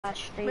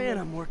Man,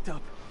 I'm worked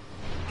up.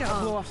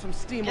 Gotta blow off some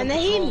steam. And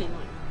they hear me.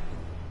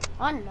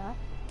 I know.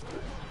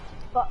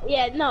 But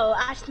yeah, no,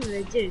 actually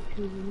they do.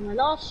 Because in my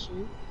last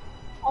stream,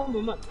 oh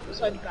my god, it was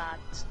so bad.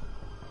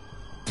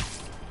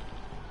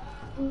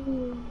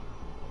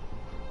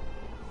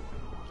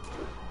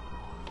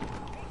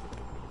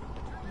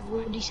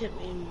 Rudy sent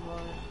me an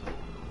invite.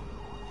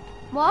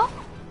 What?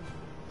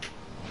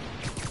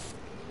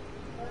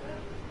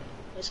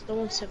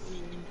 Someone sent me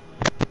an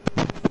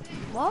invite.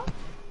 What?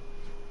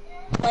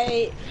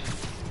 Wait.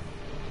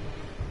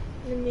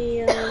 Let me,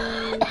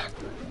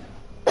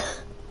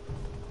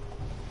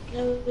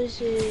 where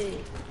was it?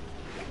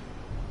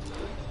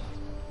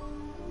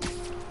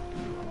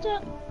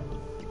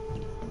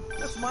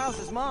 That's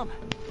Miles' mom.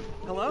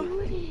 Hello?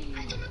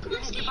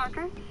 Mr.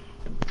 Parker,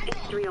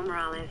 it's Rio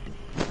Morales.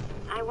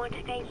 I want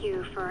to thank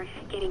you for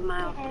getting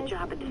Miles the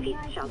job at the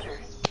feast shelter.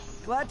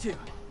 Glad to.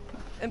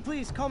 And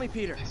please, call me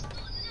Peter.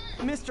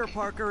 Mr.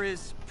 Parker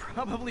is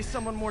probably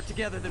someone more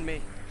together than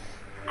me.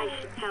 I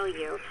should tell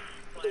you,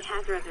 he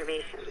has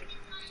reservations.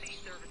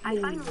 I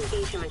finally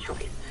gave him a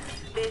choice.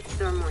 This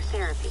or more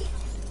therapy.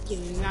 Give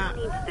me He that.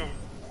 needs this.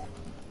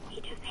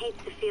 He just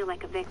hates to feel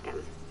like a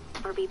victim,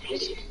 or be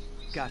pitied.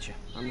 Gotcha.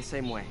 I'm the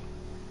same way.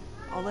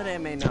 I'll let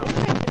Aunt May know.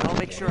 And I'll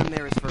make sure I'm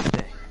there his first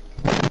day.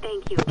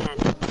 Thank you again.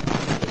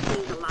 It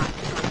means a lot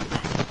to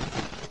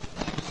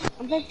us.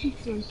 I'm very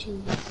confused.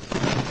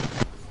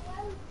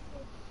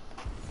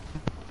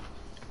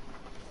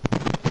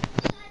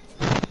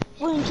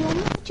 Well, do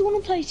you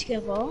want to play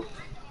together? Oh,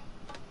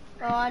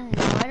 I know.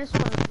 I just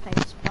want to play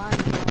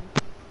Spiderman.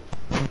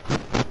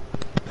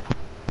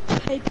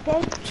 Hey,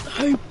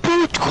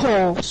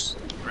 broadcast.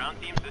 Ground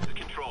teams, this is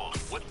Control.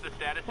 What's the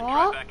status of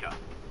What? Tribeca?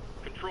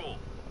 Control,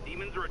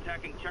 demons are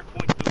attacking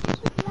checkpoint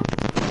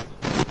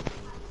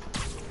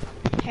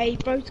 2. Hey,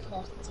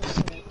 broadcast.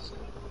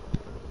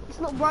 It's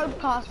not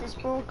broadcast, it's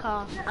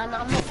broadcast. And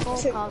I'm not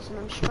broadcasting,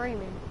 I'm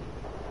streaming.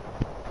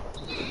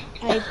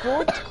 Hey,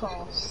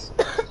 broadcast.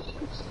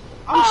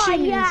 I'm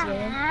streaming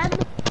yeah.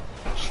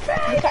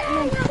 Look at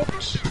me,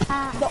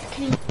 bitch. Not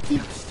clean.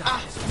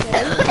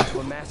 To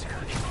a massacre.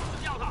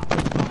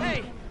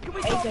 Hey, can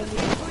we talk? Please,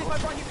 I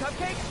brought you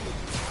cupcakes?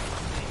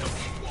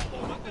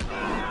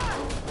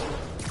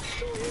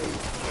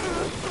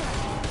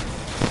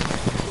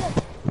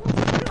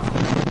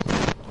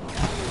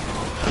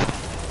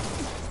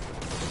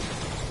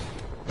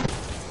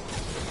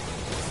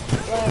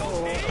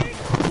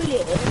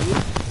 Brilliant.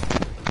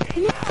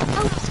 Can you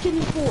help skin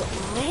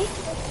Fortnite?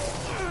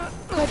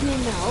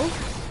 Codename now.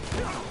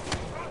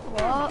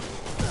 What?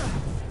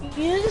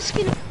 You know the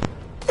skin.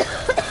 I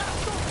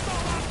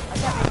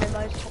don't remember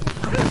those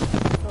topics.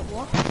 But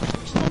what?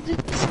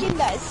 The skin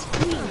that is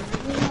green.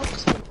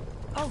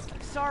 Oh,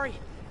 sorry.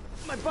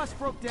 My bus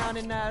broke down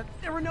and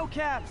there were no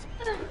cabs.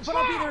 But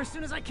I'll be there as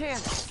soon as I can.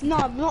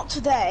 No, not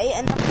today.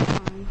 Another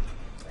time.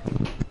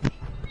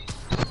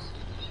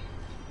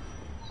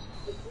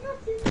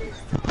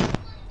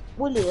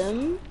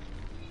 William,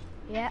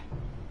 Yeah.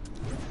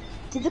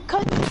 did the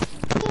code?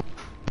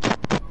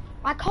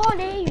 I can't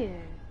hear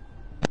you.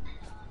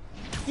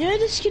 You know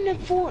the skin of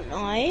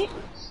Fortnite?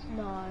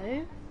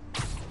 No.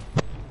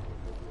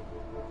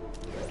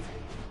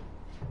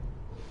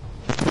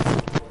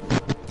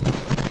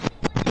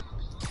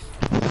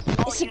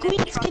 It's a green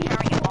skin of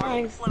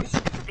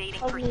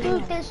Fortnite.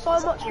 Dude, there's so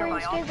much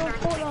green skins on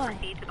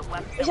Fortnite.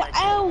 It's an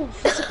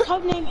elf. It's a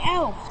codename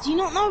elf. Do you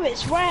not know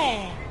it's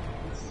rare?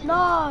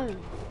 No.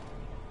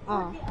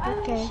 Oh,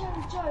 okay.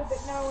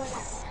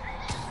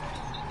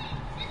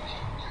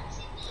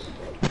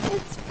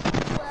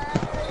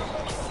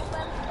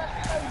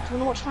 Do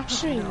you want to watch my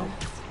stream? No.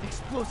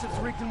 Explosives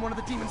rigged in one of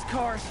the demon's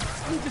cars.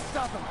 I need to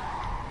stop him.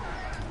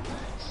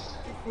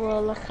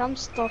 Well, I haven't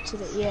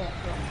started it yet.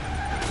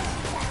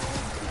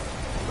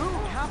 Ooh,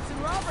 cops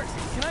and robbers.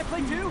 Can I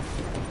play too?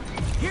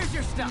 Here's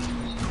your stuff.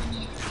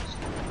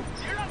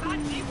 You're not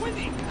on deep with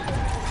me.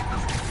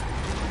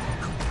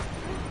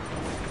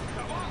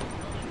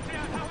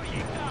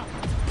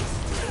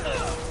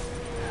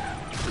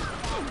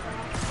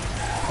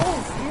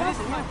 This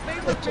is my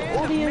favorite band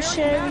of Audio American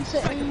sharing masked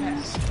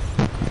settings.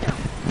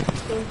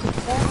 psychopaths. Go to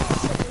that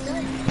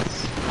settings.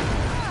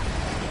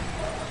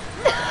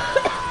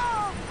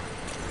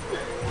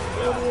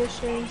 Audio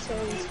sharing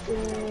settings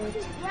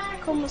good.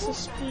 Comments of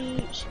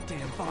speech.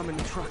 Damn bomb in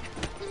the truck.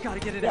 Gotta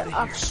get it out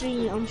Yeah, of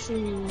here. I'm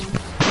streaming.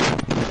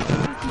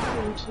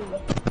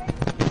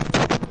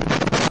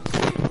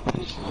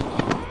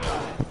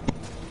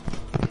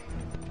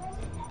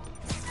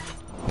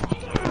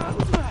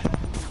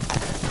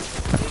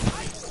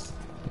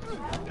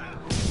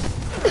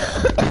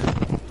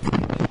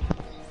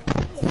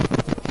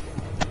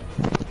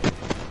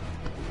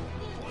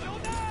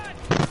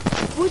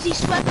 Woody,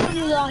 swear down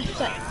your life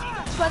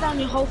that, swear down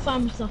your whole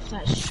family's life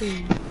that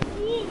stream.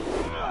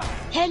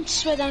 Hence,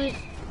 swear down it.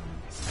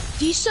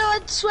 Do you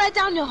swear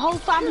down your whole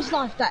family's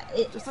life that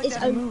it Just like is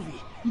that over? movie.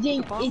 You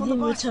didn't, Bomb it on the didn't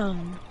bus. return.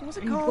 What was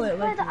it You called? got it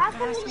right. I can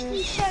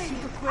literally show you.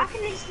 I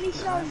can literally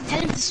show you. Tell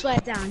him to swear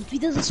down. If he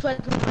doesn't swear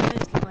down, I'm going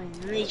to line.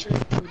 And they should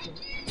have killed him.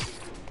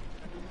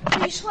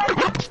 swear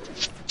down.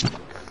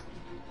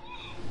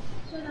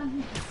 Swear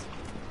down.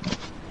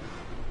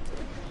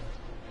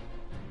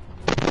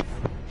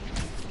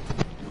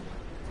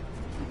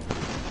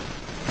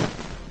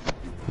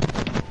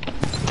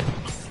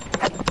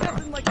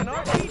 Nothing like an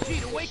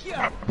RPG to wake you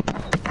up.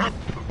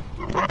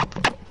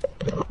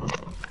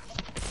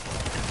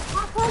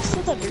 I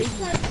still don't believe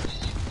that.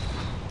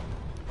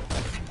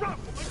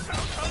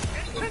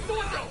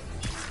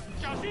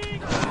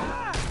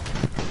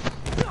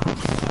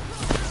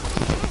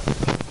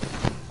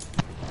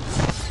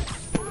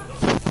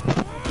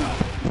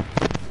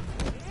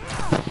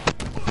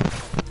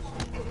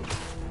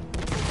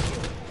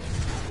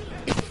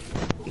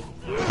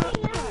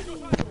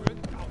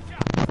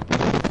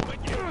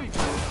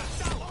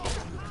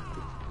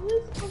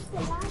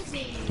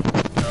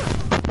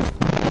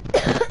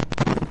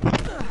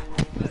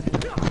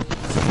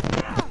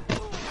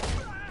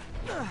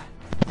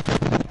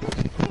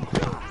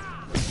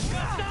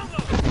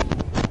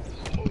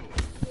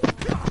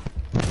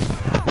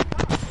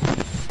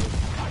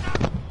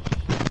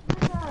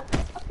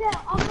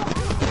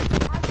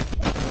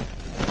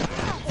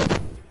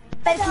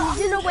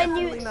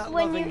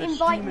 When you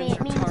invite me,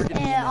 it means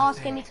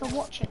asking me to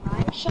watch it,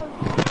 right?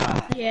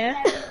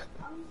 Yeah.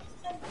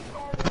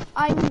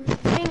 I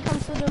think I'm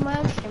still doing my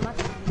own stream.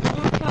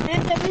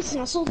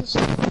 I saw this. I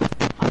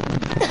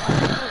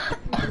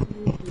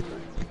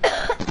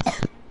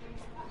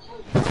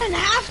don't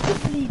have to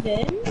believe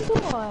him, do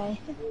I?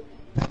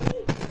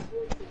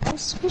 I'll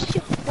squish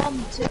your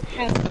bum to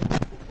hell.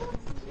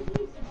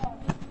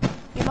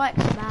 You like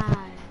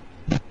that?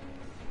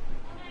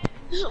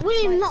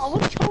 William, not. I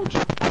would have told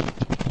you.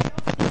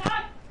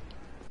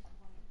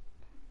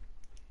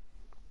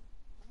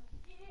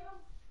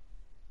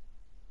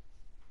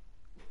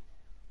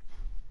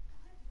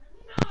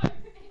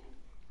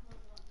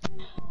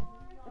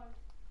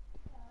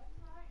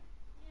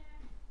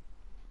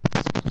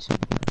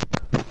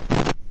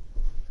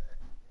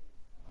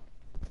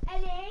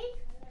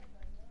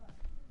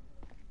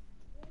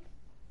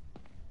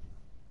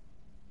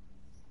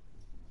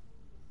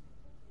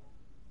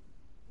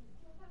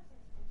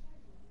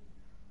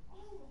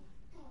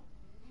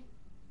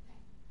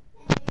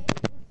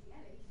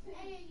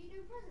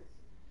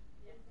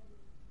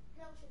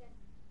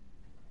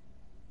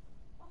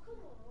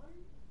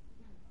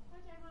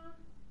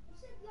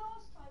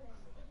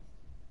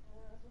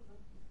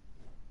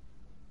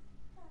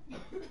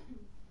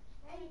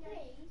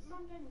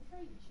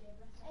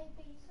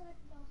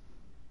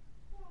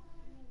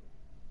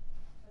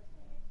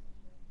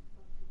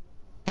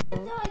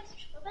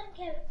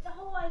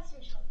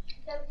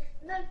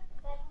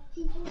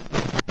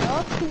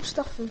 Cool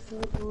stuff in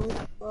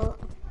Fortnite, but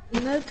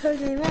no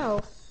codeine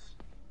else.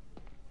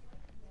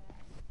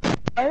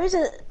 There is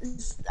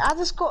I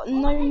just got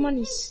no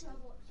money.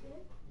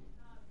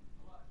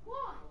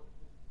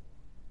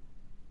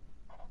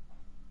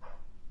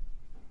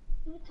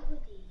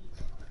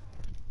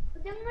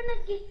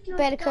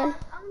 Bacon.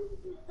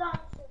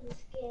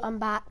 I'm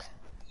back.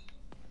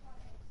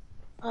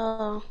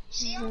 Oh.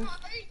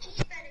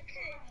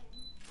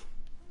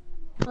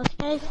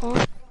 Okay,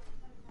 fine.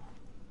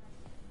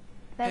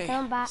 Bacon,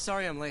 I'm back.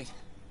 Sorry I'm late.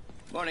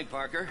 Morning,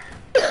 Parker.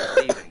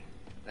 Evening.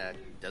 That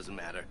doesn't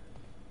matter.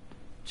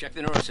 Check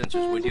the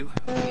neurosensors, would you?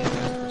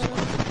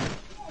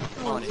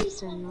 On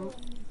it.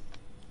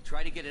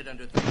 Try to get it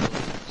under 3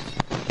 millimeters.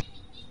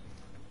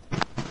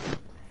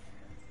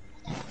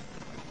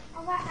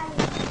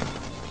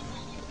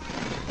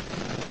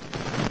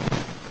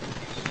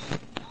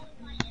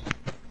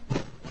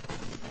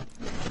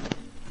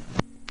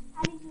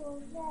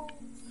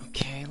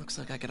 Okay, looks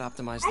like I could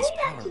optimize this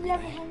power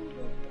relay.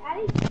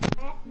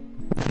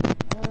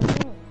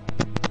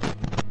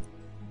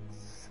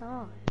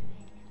 So.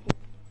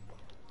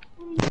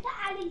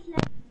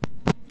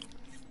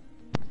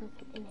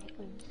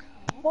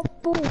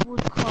 What ball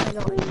would Kyle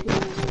like to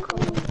go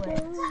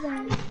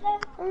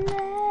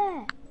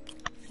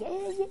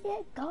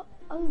Yeah, go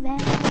over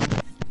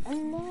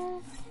and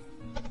there.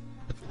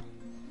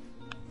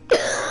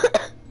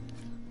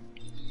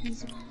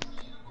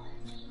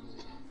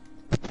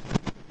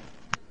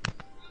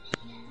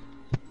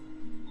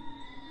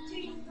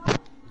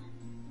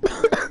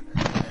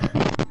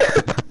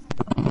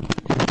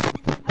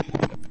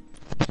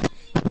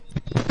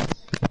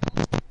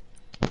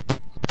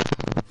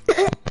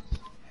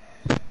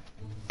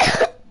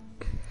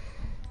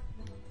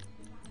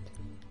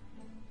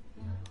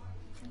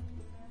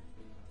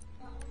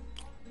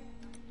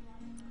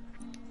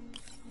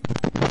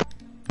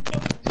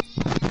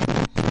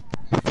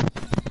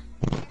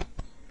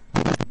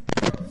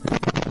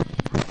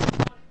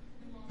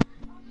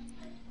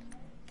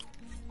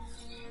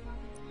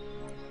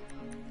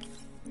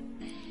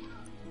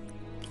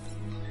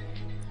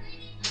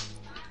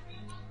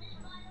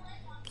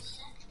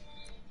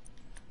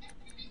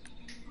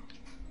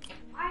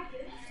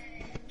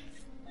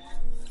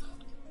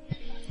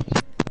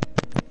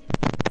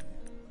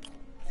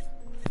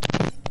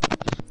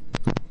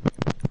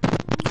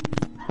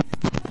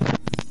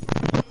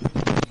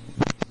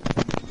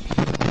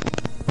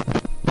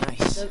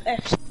 So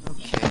extra,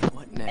 Okay,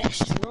 what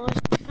next? extra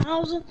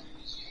 90,000.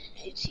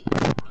 80.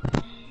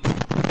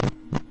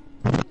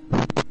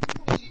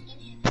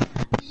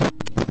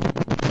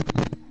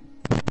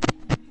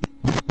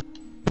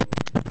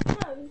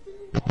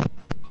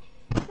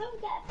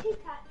 Don't get a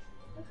pickaxe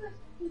because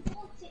he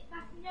bought it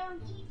back in the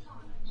OG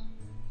time.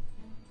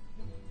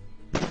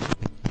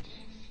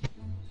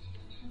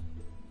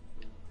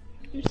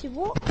 You see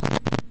what?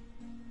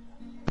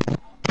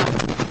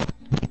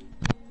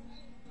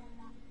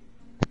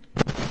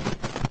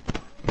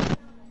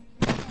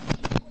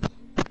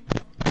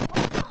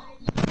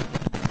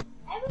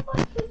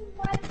 Everybody who's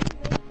invited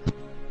me,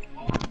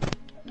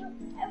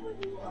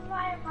 everybody who's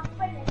invited my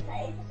friends that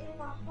isn't in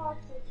my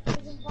party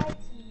is inviting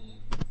me.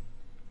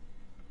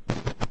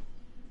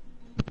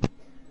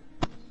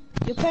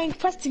 You're playing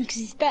Preston because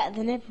he's better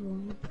than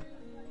everyone.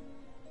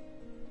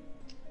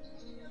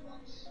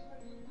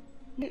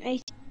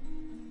 80.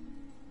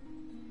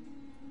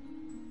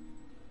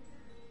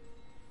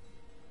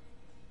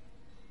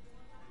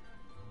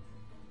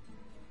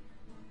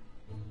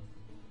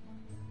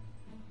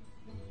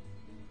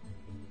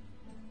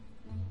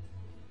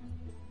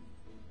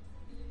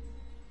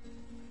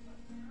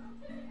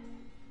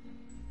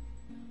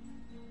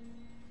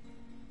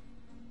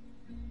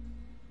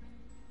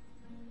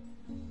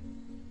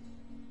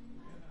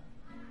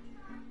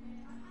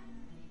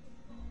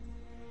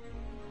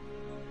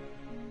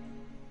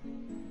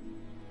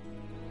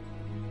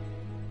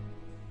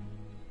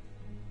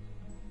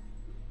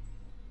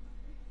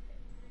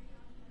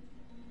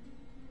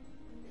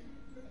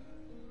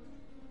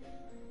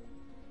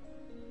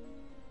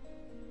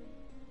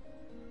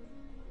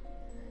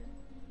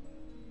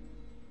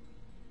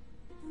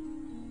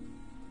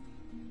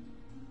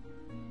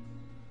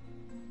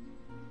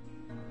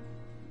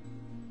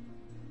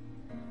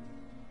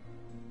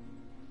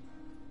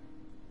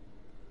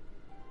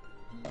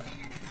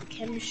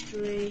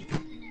 Chemistry.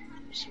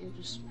 So we'll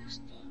just mix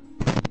that.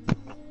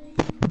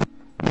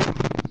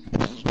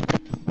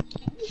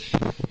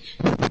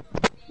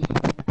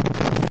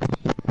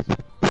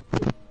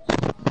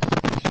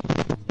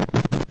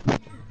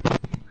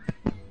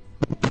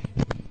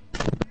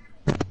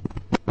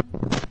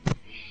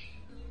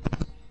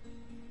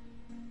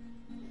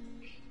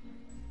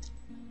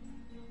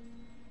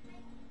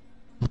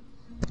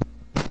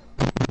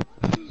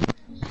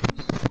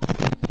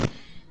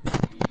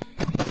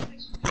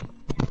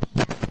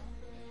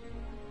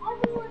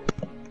 Everyone,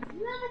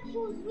 whoever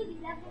kills Willy,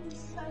 everyone's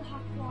so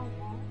happy right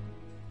now.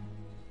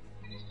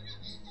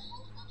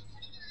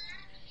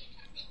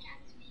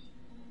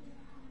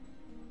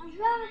 And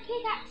whoever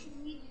pickaxes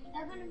you,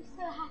 they're gonna be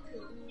so happy.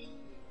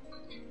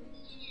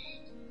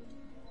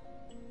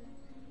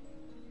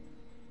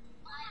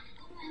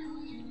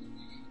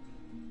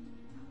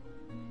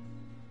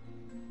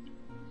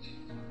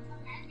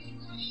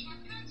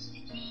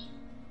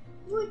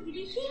 Wood, did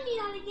you see me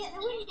how to get the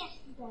win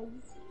yesterday?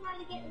 You see me how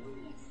to get the win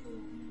yesterday?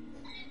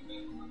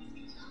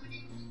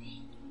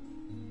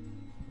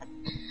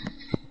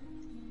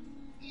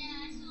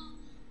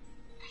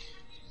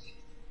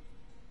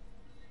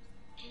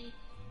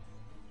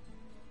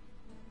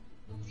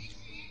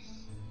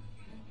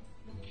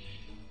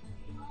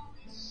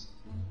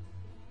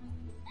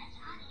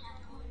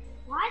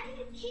 Why did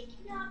it kick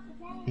me out the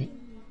game?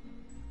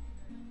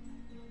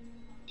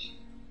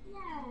 No.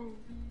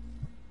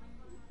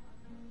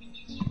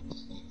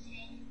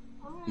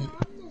 Oh,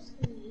 I'm just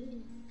gonna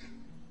leave.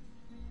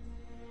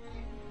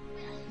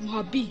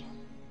 Hobby.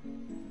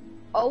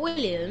 Oh,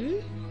 William.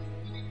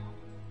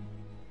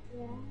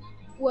 Yeah.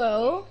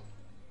 Well.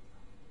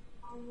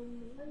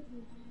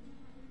 Maybe.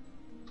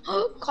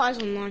 Oh, Kai's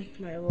online.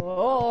 Wait,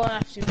 oh, I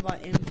have to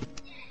invite him.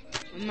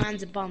 My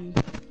man's a bum.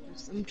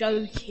 I'm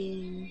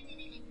joking.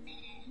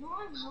 No,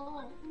 I'm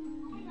not.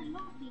 I'm in the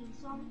lobby,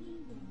 so I'm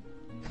leaving.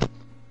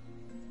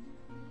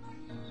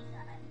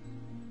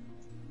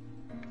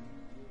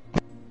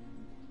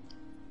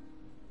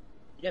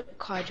 Yep,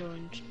 Kai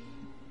joined.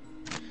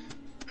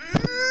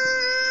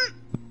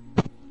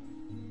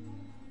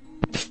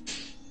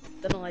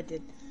 Don't know what I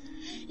did.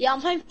 Yeah,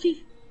 I'm playing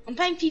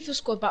FIFA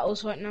squad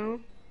battles right now.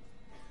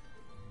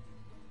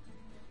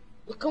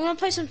 Look, I want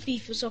to play some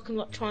FIFA so I can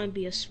like try and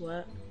be a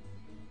sweat.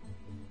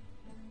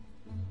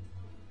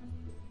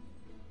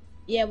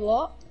 Yeah,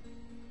 what?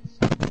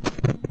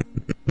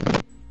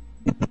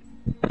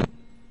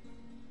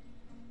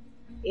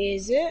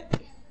 Is it?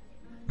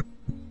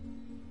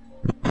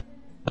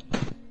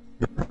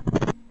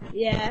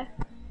 Yeah.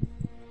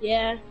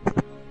 Yeah.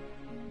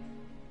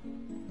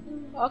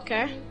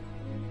 Okay.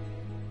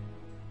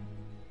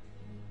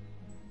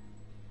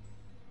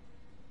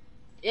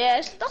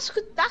 Yes, that's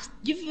good. That's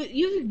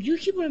you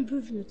keep on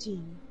improving your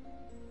team.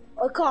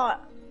 I can't.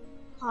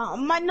 I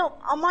might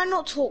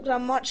not talk that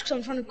much because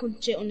I'm trying to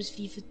concentrate on this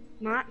FIFA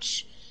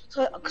match.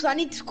 So, because I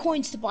need the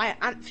coins to buy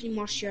Anthony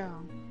Martial.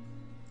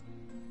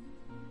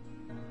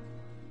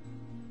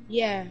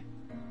 Yeah.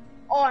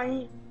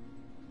 Oh,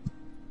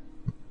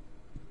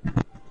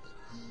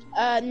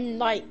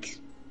 like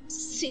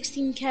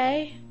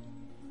 16k.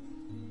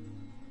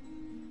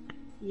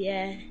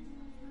 Yeah.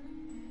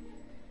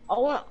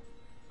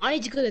 I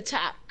need a good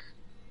attack.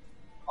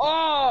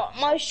 Oh,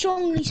 my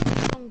strong needs to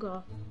be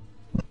stronger.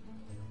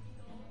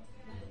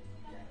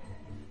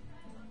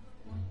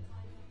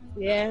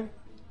 Yeah.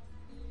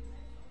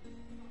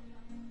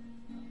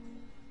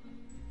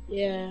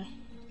 Yeah.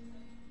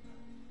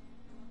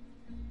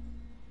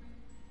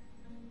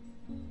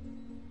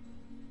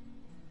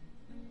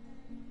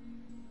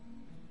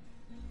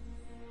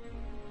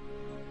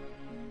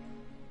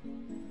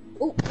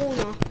 Oh,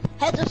 corner.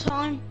 Head of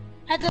time.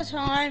 Head of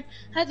time.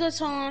 Head of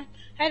time.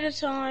 Head of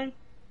time.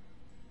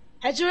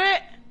 Header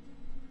it.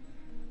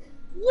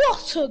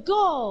 What a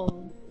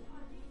goal!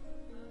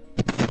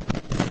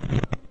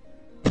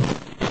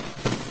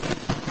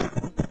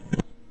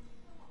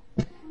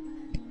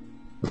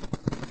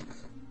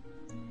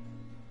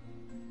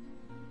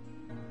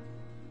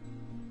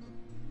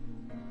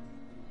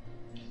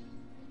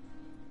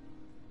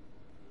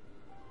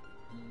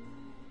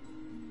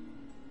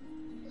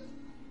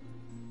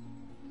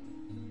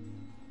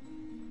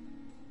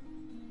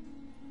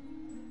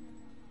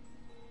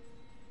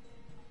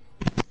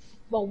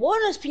 Well,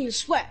 Warner's been a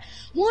sweat.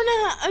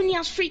 Warner only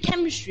has 3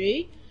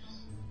 chemistry.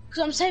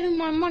 Because I'm saving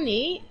my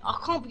money, I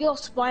can't be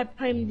asked to buy a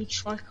Premier League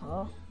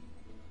striker.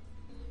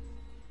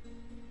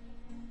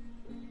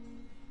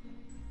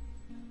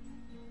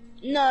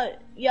 No,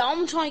 yeah,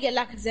 I'm trying to get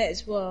Lacazette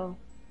as well.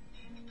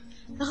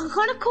 Like, I'm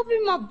kind of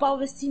copying my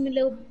brother's team a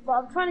little bit, but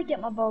I'm trying to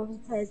get my brother's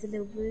players a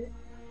little bit.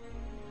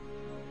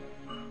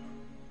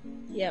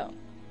 Yeah.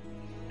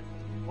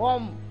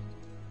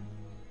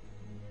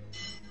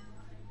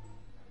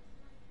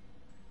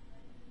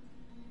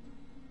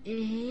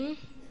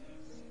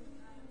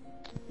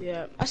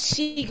 Yeah, I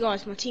see,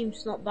 guys, my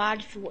team's not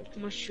bad if you watch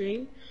my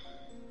stream.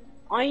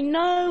 I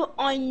know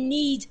I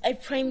need a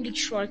Premier League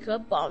striker,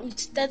 but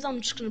instead I'm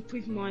just going to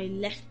prove my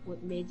left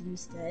mid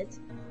instead.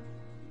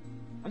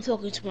 I'm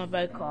talking to my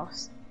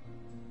broadcast.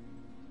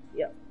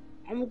 Yeah,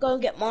 I'm going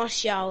to get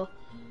Martial.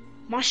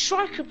 My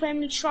striker,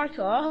 Premier League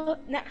striker,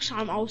 next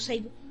time I'll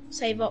save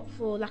up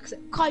for, like I said,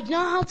 Kai, do you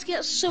know how to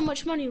get so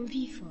much money on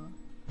FIFA?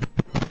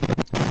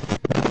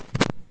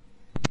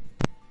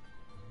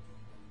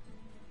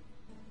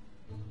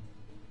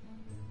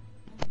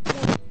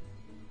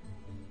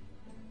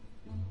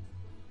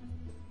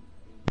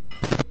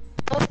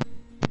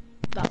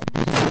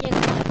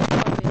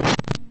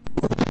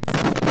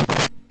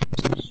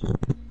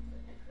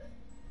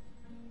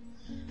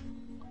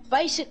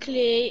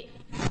 Basically,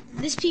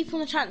 there's people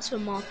in the transfer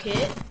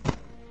market,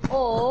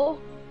 or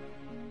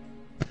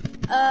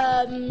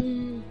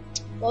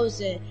what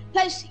was it?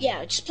 Just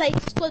play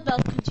Squad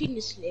Battle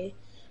continuously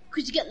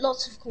because you get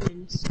lots of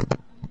coins.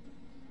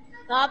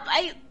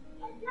 I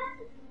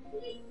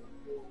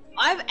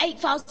have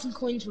 8,000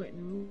 coins right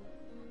now.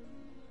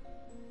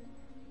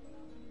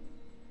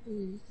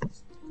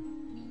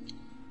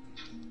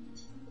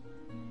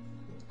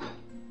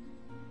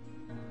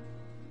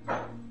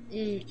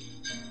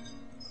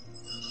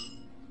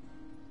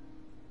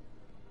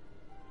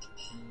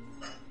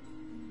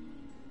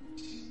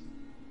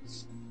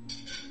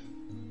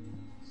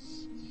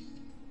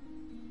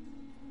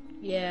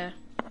 Yeah.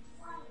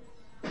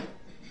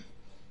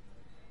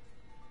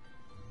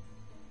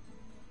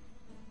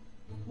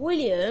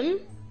 William?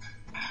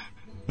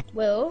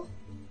 Will?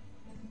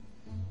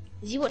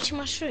 Is he watching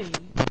my stream?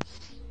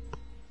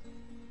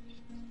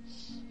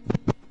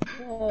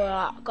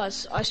 Oh,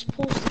 guys, I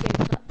paused the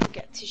game to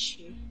get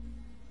tissue.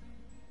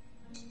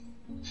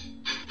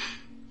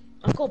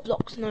 I've got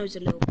blocked nose a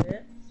little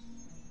bit.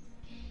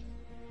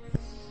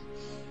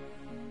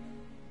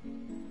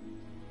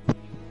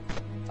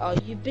 Are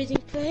you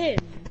bidding for him?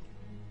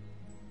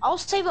 I'll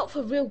save up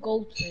for real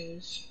gold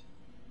players.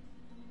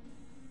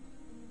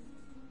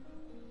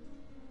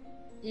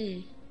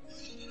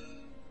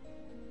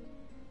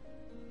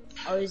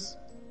 Oh,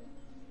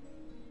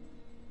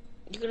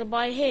 you gonna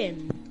buy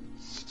him?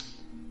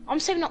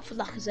 I'm saving up for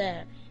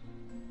Lacazette.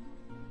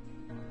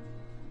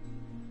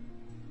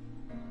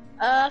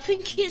 I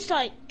think it's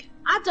like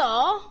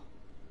Ada.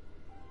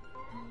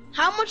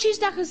 How much is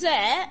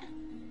Lacazette?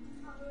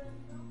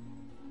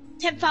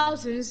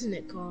 10,000, isn't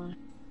it, Carl?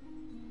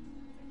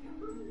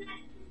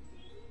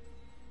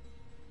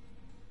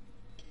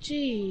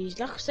 Jeez,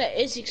 Lacazette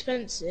is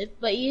expensive,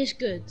 but he is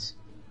good.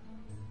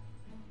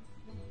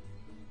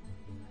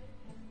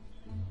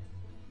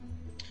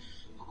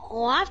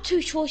 Oh, I have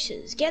 2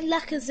 choices. Get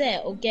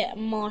Lacazette or get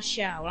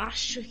Martial.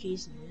 That's tricky,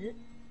 isn't it?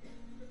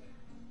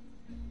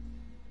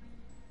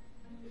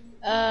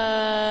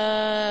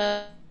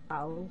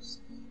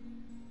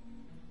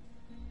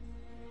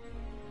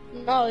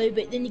 No,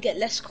 but then you get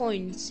less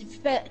coins.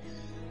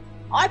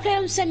 I play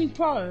on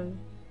semi-pro.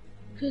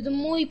 Because the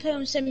more you play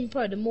on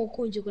semi-pro, the more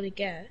coins you're gonna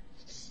get.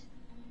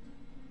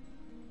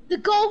 The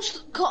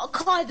goals,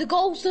 Kai, the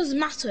goals doesn't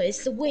matter.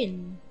 It's the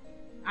win,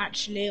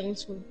 actually, on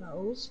squad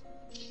battles.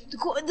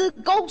 The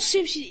goals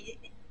seriously,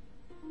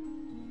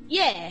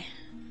 yeah.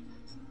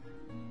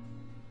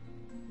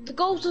 The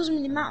goals doesn't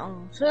really matter,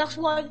 so that's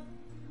why.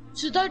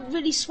 So don't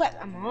really sweat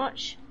that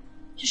much.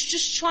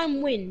 Just try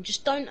and win.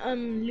 Just don't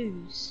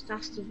lose.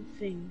 That's the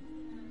thing.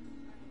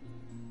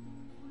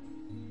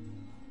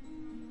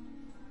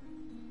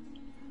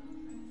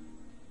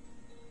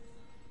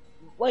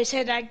 Wait,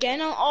 say that again?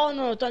 Oh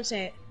no, don't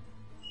say it.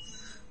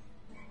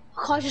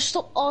 Can't just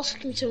stop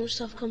asking me so much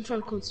stuff. Come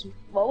from constant.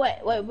 Well,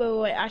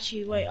 wait.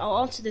 Actually, wait. I'll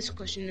answer this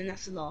question and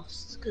that's the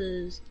last.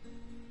 Cause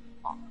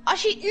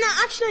actually,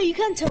 no. You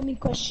can tell me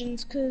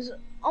questions. Cause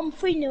I'm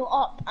 3-0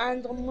 up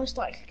and I'm most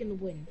likely gonna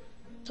win.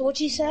 So what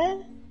you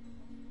said?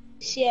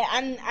 Yeah,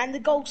 and the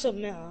goals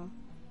don't matter.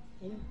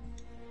 Yeah.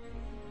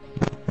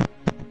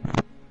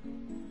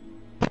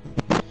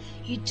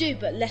 You do,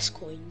 but less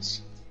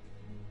coins.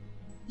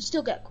 You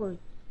still get coin.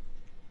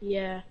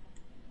 Yeah.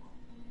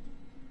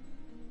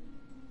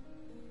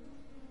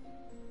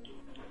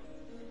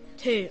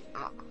 Two.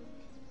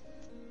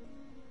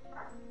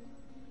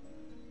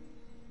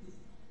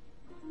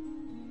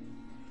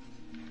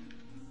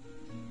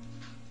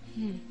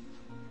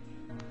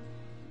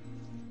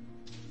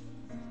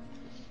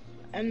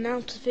 And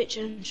now to Fitch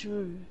and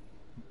Giroux.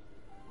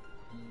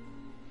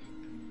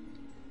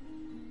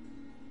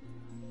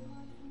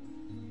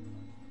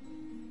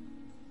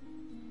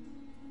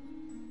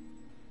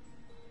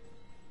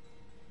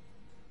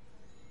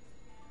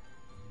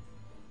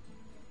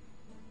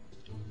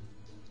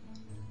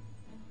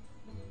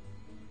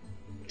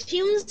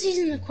 Team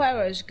season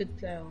Aquero is a good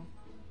player.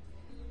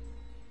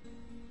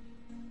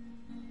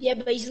 Yeah,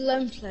 but he's a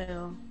lone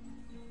player.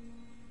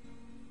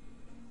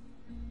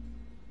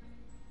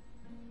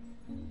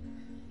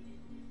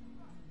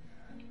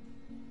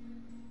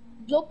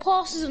 Your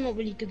passes are not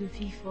really good in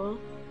FIFA.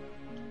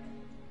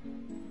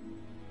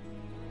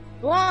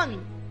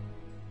 Run!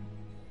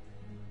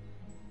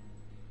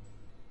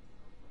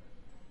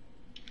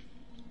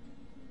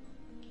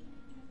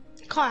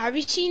 Kai, have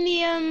you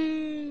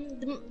seen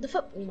the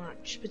football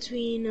match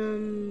between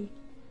in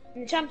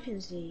the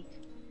Champions League?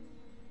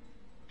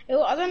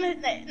 I don't know.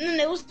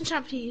 No, it wasn't the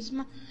Champions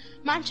League. It was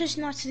Manchester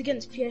United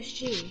against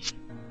PSG.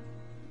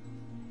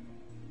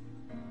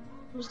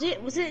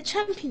 Was it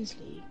Champions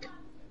League?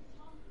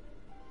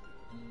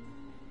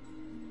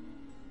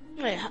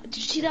 Wait, did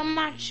you see that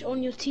match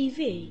on your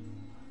TV?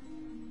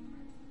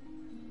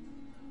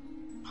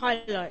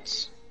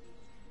 Highlights.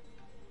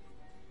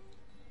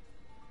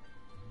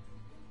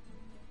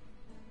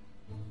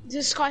 Is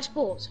it Sky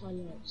Sports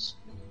highlights?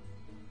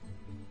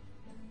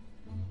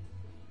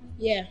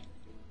 Yeah.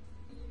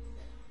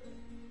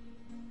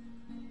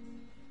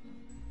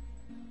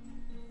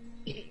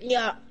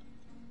 Yeah.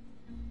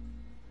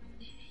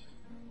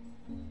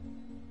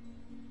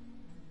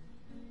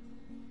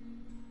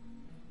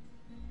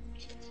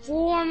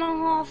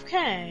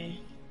 $4.5K.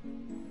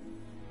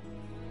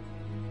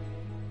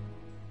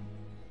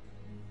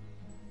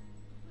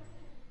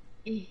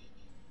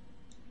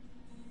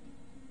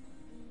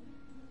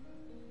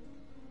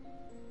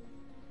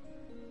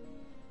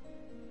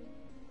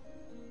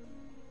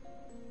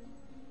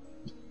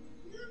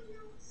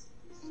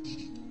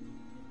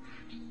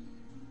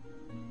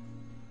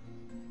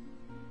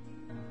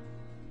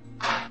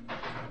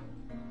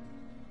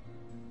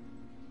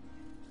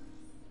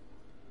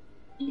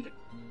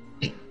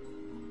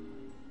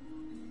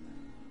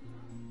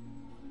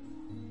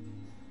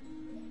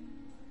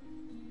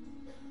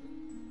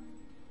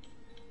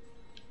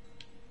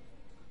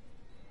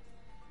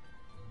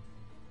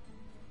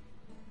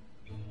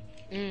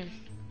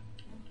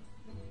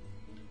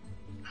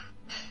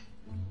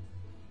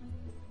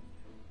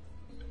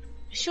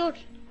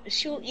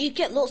 Sure, you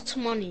get lots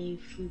of money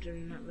from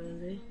doing that,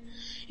 really.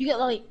 You get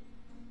like,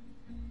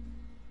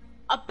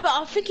 but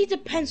I think it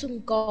depends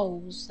on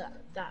goals.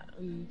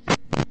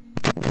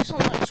 It's not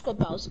like squad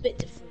battles, a bit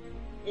different.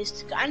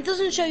 And it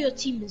doesn't show your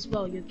team as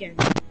well. You're getting.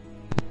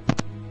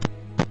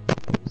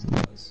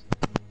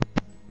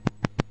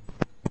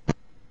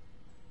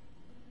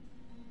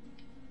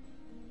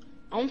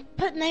 I'm gonna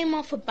put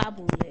Neymar for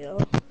Babel later.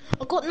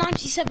 I got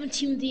 97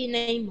 Team D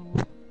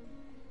Neymar.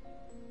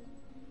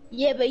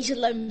 Yeah, but he's a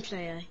lone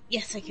player.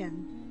 Yes, I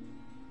can.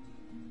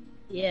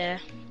 Yeah,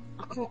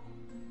 I can't.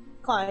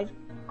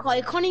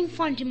 I can't even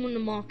find him on the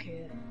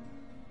market.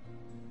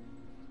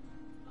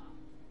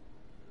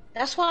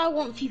 That's why I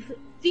want FIFA.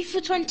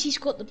 FIFA 20's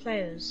got the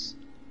players.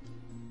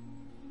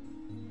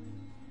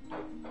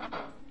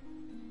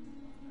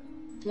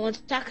 You want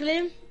to tackle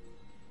him?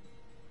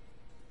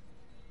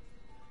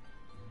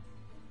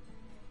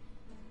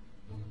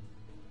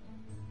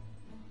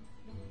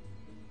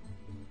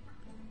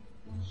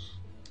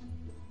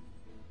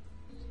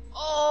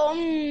 Oh,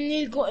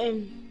 you got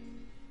him.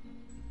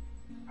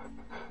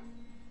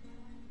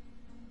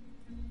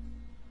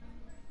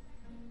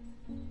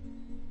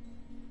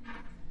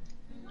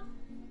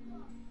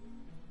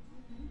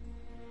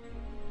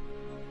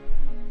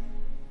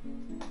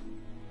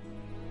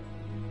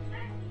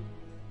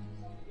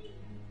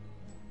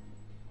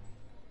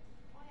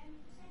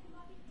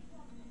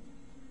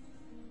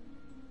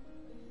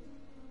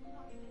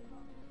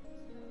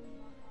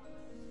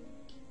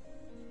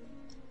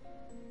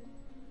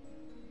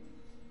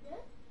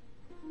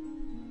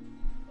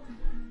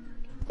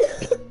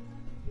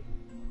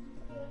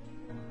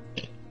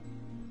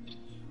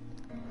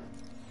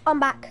 I'm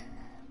back.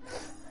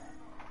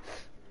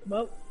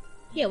 Well,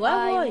 Yeah,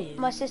 where were you?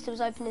 My sister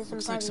was opening some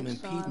Looks like some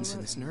presents, so I impedance in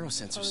went- this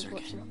neurosensor I was circuit.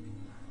 watching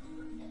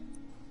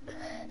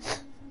it.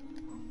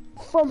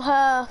 From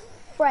her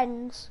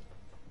friends.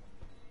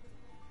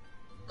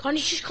 Can't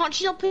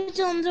she not put it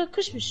on the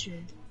Christmas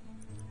tree?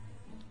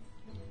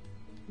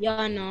 Yeah,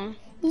 I know.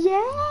 Yay!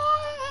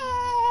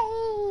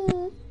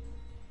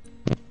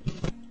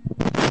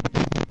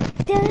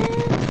 Da, da,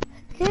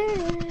 da,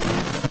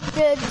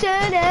 da,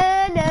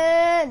 da,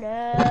 da,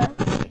 da,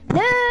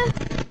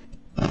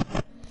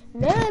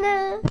 da, da,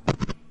 da.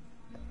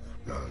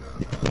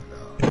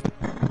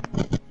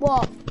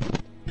 What?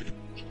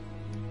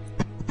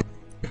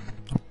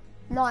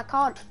 No, I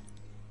can't.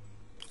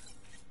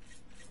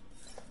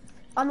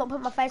 I'm not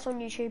putting my face on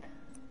YouTube.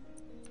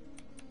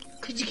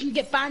 Because you can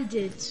get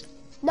banded.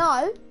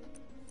 No.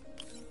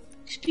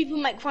 Because people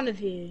make fun of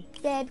you.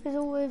 Yeah, because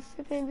all the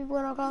flipping people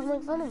in our class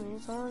make fun of me,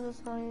 so I'm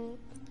just like...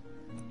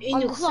 In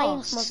I'm your just saying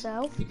class. to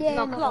myself. In Yeah,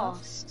 our in my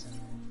class.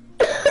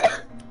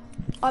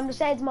 I'm just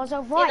saying to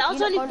myself, right, that was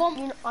you're only not one-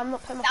 going- you're- I'm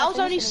not putting my That face was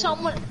on only this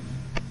anymore. someone...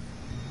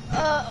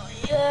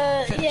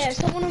 yeah,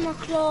 someone in my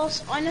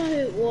class. I know who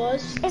it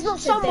was. It's not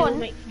said they would someone.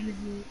 make fun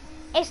of you.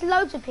 It's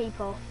loads of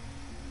people.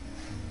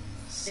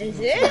 Is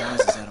it? Noise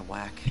is out of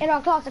whack. In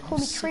our class, they call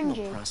me Signal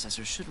cringy.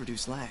 processor should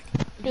reduce lag.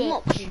 You're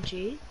not Bitch.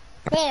 cringy.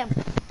 Damn,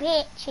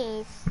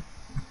 bitches.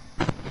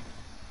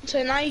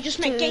 So now you just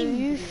make Do game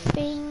you videos.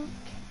 think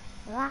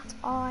that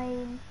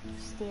I'm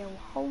still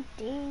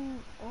holding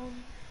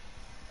on?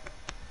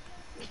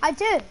 I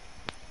do.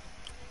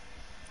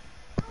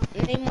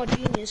 Name more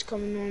genius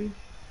coming on.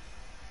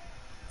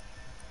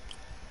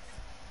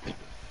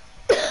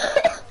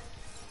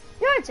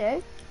 Yeah, I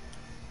do.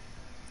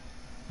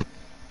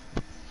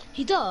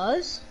 He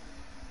does.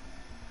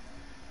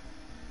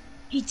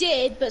 He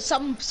did, but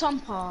some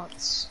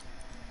parts.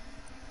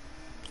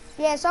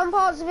 Yeah, some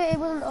parts of it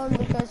wasn't on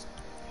because...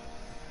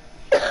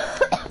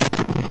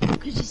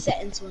 Because your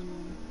settings went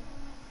on.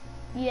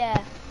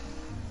 Yeah.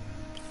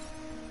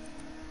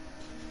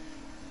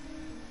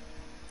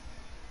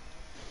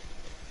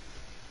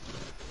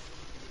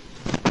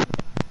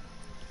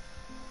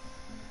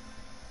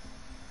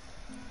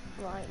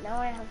 Right, now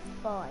I have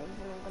 5 and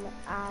I'm going to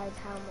add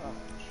how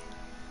much?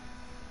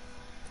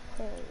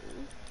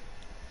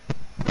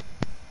 2.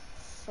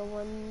 So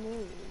I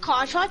need...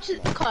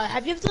 Kai,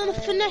 have you ever done a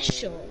finesse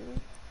shot?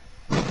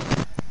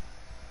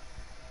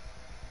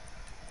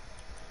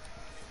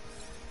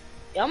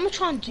 Yeah, I'm gonna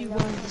try and do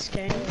one in this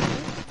game.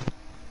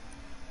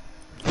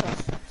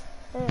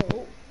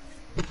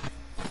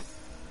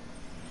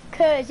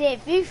 Cause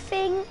if you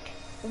think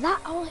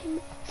that I'm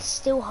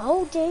still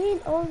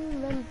holding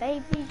on, then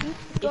baby, you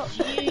got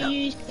If you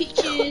use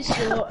pictures,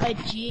 you're a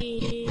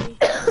G.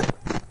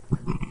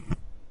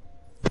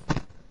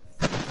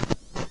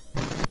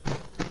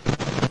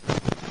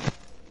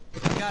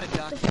 Got it,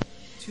 Doc.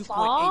 2.8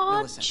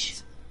 Fudge.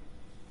 milliseconds.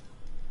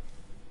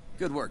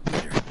 Good work,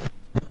 Peter.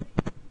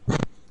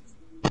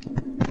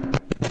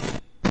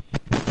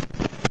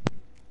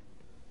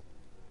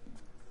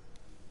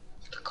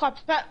 Kai,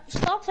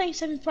 start playing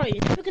 7 Pro.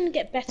 You're never gonna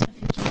get better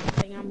if you keep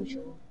playing amateur.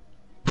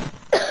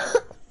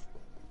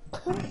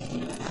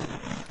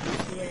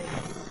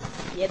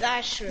 Yeah,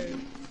 that's true.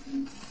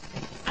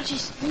 Actually,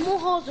 the more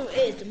harder it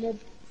is, the more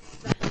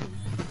better.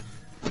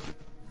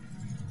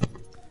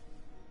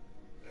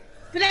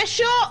 Finesse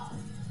shot!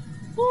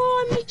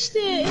 Oh, I missed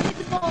it. It hit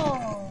the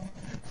ball.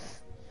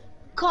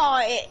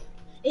 Kai,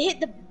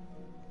 it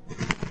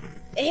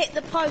hit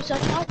the post. I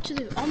tried to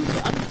do. I'm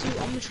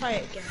gonna try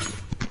it again.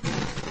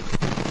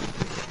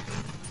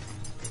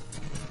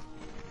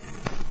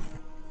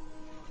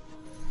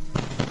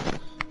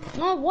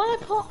 No, why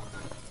I put?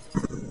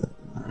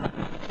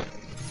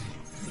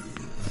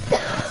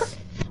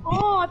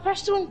 Oh, I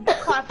pressed the wrong.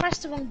 I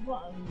pressed the wrong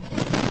button.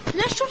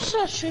 Let's try to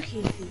start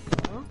tricking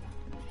people.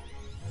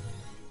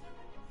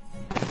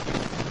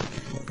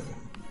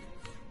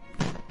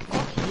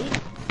 Okay.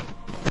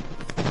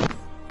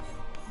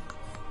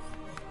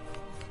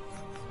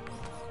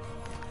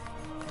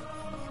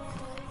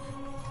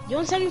 You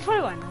want 7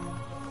 Pro right now?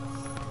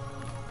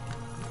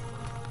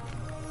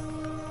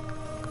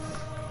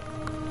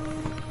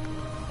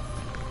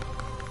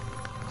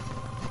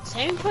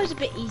 Saving Pro is a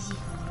bit easy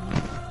for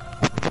me.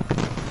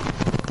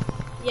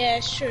 Yeah,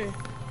 it's true.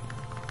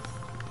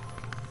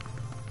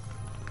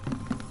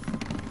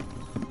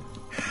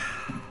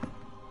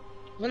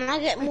 When I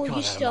get more call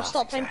used that to it, a I'll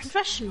start playing success.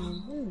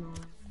 professional.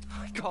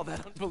 I call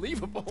that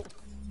unbelievable.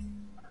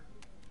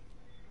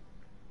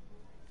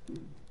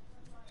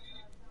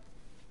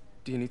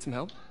 Do you need some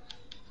help?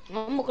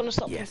 I'm not gonna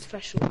start playing Yes.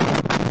 professional.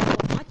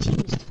 My team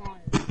is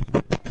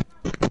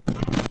tired.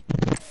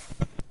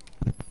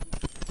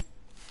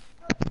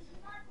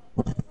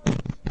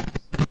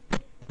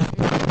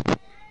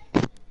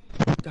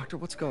 Doctor,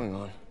 what's going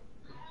on?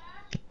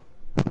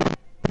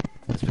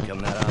 It's become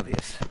that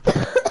obvious.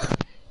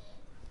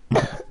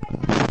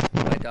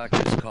 My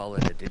doctors call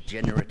it a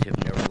degenerative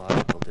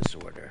neurological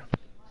disorder.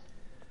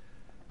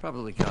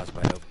 Probably caused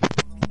by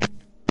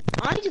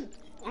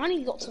I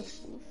need lots of.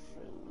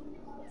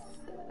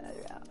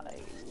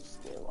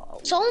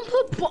 Someone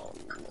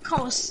put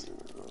cost.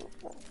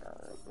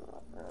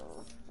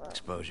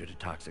 Exposure to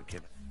toxic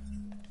chemicals.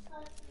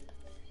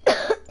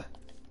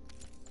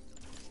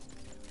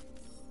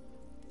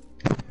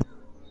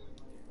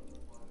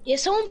 Yeah,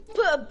 someone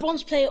put a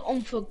bronze player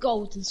on for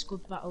gold in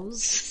squad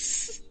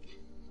battles.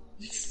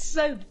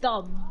 So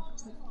dumb.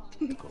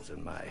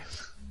 In my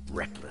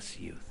reckless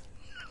youth.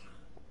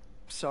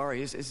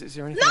 Sorry, is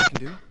there anything I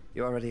can do?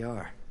 You already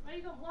are.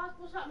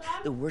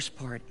 The worst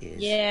part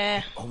is Yeah.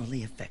 it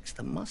only affects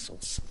the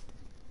muscles.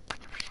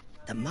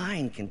 The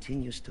mind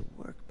continues to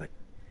work, but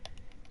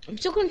I'm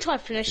still gonna try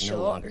finish no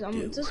shot. longer It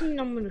do. doesn't mean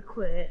I'm gonna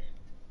quit.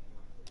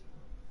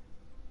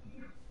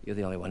 you're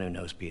the only one who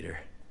knows, Peter.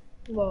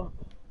 What?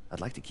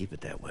 I'd like to keep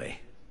it that way.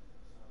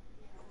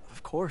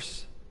 Of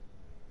course.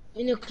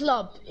 In a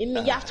club,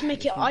 you have to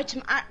make it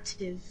item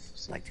active.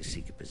 I'd like to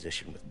seek a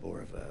position with more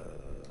of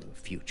a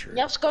future.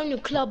 You have to go in a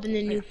club and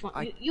then you find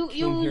I you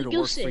came here to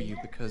you'll work see. for you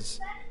because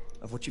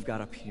of what you've got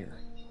up here.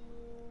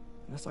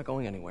 And that's not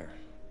going anywhere.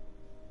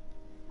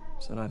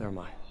 So neither am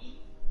I.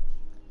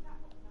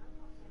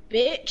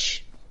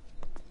 Bitch.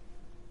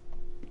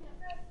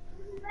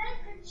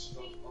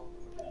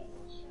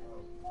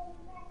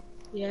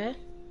 Yeah.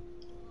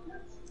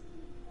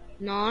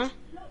 No.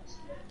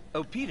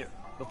 Oh, Peter,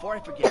 before I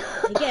forget,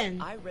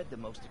 Again. I read the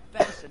most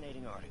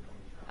fascinating article.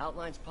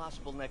 Outlines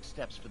possible next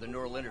steps for the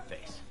neural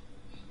interface.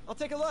 I'll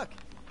take a look.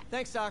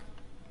 Thanks, Doc.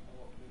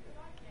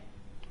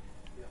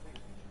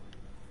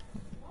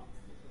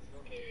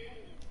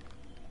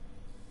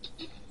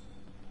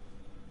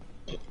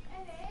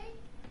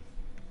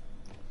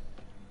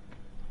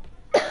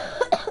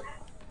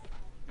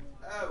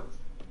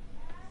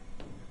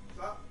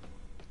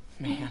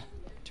 Man,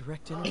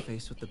 direct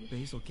interface with the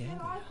basal ganglia.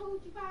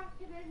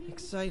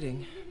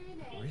 Exciting,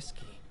 but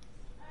risky.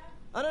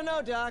 I don't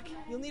know, Doc.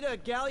 You'll need a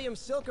gallium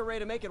silk array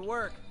to make it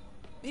work.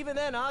 Even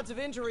then, odds of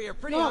injury are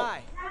pretty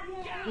high.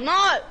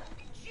 No.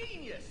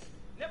 Genius!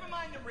 Never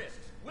mind the risks.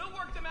 We'll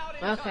work them out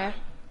in Okay. time.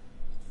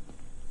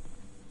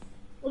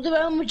 Well, the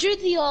Real Madrid,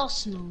 the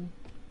Arsenal.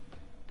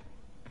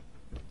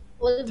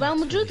 Well, the Real That's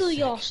Madrid or really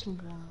the sick. Arsenal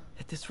one?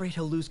 At this rate,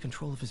 he'll lose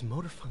control of his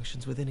motor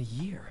functions within a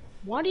year.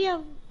 Why do you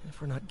have?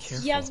 If we're not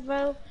careful, Yes,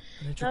 bro.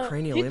 an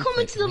intracranial who implant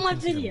commented can on my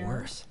make things even video?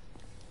 worse.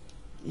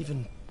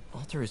 Even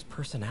alter his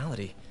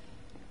personality.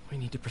 We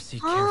need to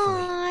proceed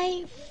carefully.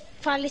 Hi,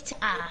 fallit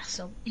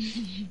ass.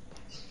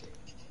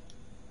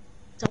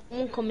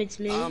 Someone comments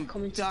me.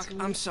 Commented Doc, to me.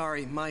 I'm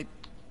sorry. My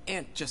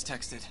aunt just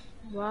texted.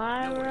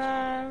 Right.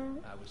 I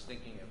was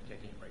thinking of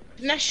taking a break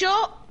Finish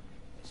shot.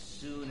 as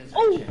soon as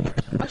Oh, I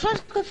check. I tried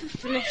to go for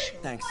finish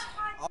shot. Thanks.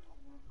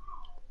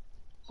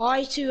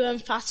 Hi to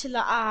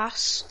Fatila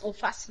ass or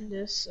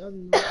Fatilus.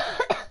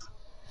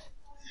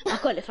 I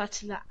call it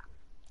Fatila.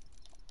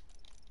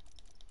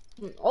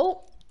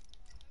 Oh,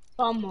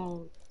 come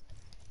on.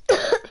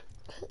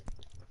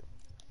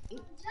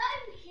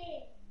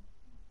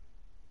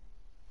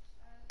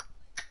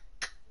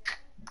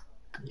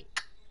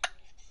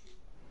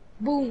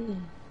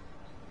 Boom.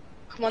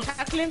 Come on,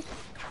 tackle him.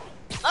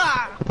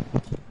 Ah!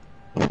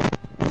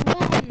 Come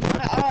on.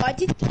 I tried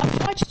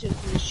to do it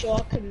for the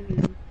shark,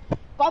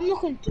 but I'm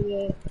not going to do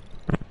it.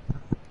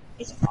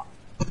 It's,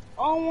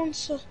 I want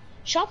to.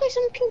 Shall I play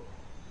some kill?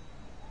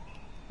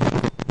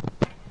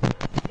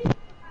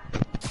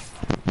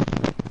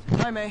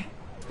 Hi, May.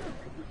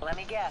 Let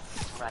me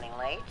guess, running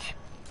late?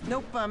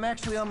 Nope, I'm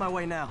actually on my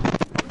way now.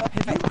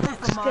 Have you heard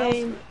from Miles?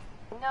 Game.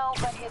 No,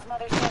 but his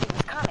mother said he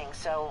was coming,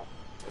 so...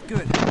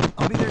 Good.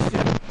 I'll be there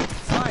soon.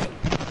 Bye.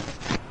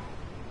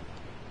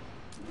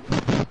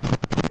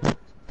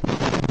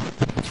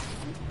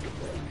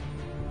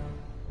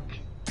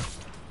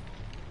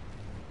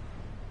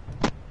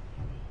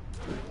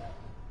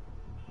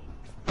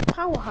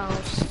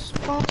 Powerhouse.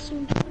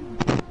 Awesome.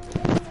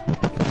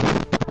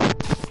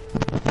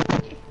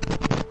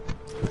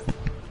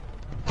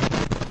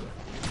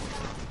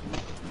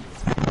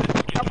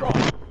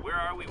 Where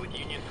are we with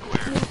Union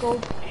Square? Go.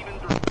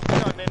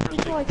 Got an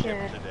interesting like tip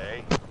it.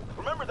 today.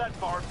 Remember that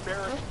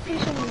barbaric Let's play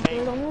something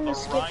good. I want to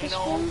skip this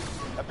rhino? one.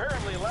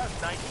 Apparently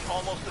last night he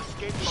almost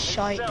escaped from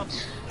Shite. himself.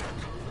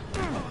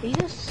 He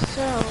just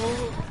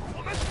so.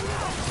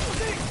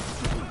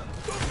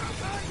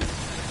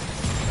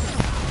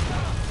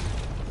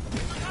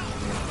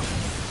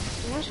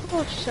 Why should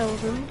I sell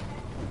them?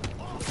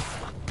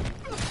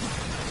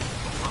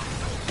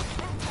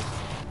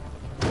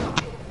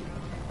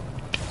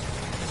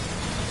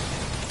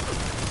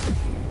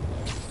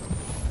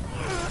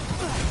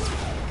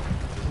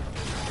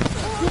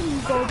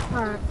 Go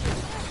back.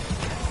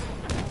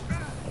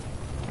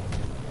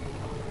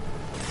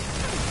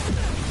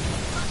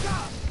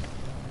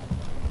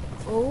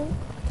 Oh,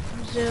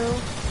 zero.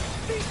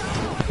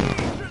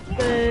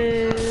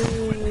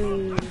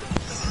 Boo.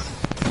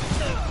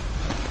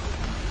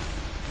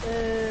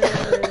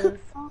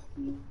 Fuck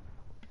you.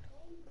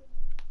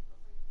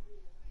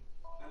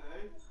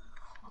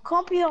 I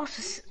can't be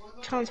asked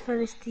to transfer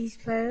this to these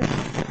players.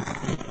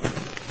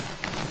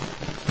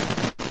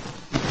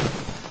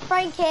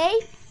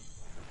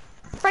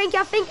 Frankie,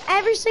 I think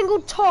every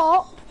single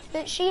top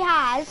that she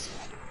has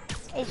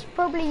is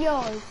probably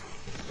yours.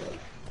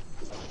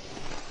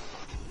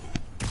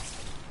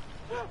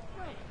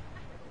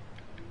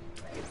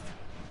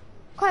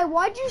 Okay,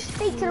 why'd you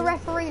speak to the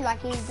referee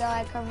like he's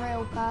like a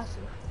real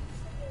person?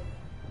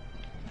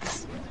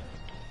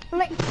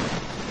 Like,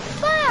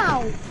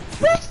 wow,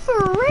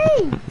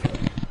 referee!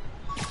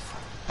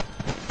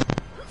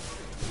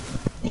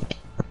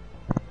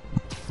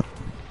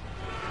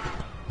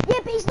 Yeah,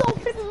 but he's not a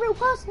flipping real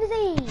person, is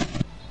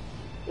he?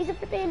 He's a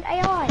flipping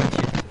AI.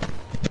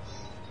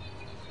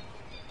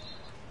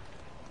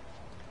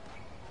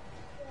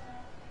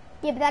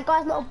 Yeah, but that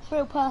guy's not a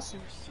real person.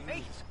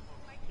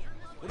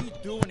 What are you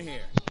doing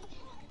here?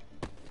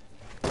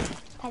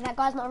 Hey, that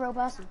guy's not a real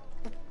person.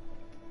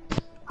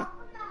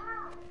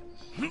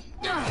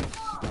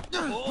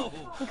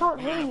 He can't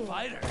hear you.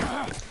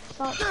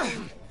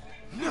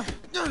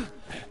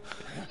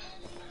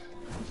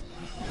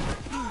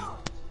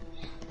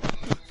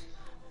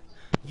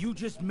 You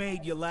just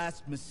made your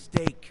last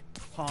mistake,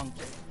 punk.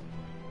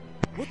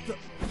 What the?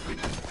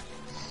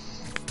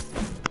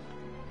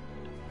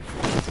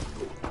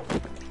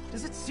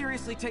 Does it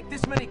seriously take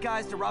this many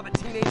guys to rob a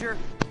teenager?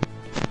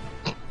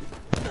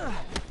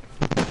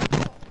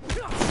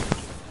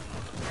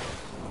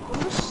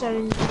 I'm just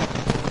selling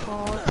the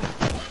card.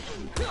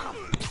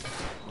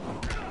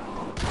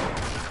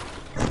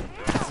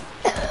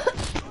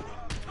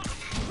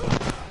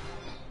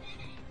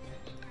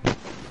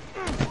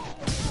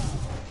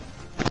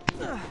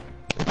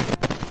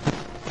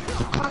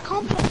 I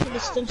can't be off the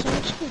listing, so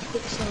I'm just gonna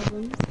quick sell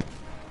them.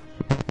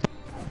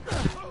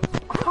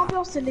 I can't be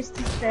off the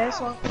listing there,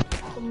 so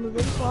I'm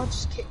moving, so I'll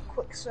just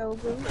quick sell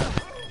them.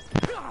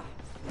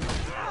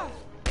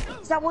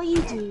 Is that what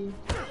you do?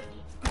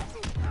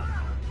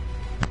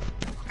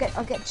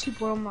 I'll get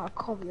cheaper on my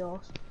copy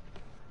off.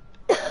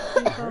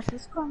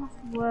 This guy must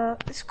worth.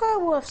 This guy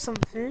worth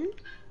something.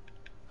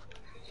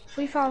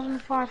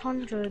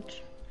 3,500.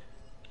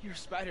 You're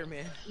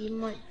Spider-Man. You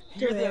might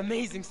do You're the it.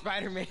 amazing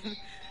Spider-Man.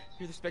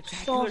 You're the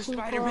spectacular Awesome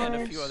Spider-Man. A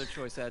price. few other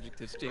choice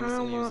adjectives How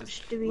Jameson uses.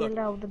 much do we Look,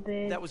 allow the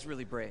bid? that was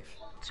really brave.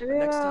 So But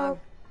next time,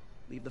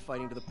 leave the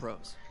fighting to the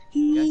pros.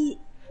 he's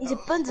a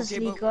but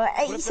Bundesliga, what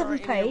if 87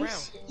 there aren't any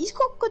pace. He's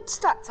got good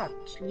stats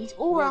actually. He's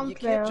all Well, round you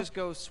player. can't just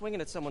go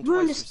swinging at someone twice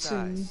your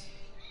Ruliston. size.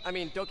 I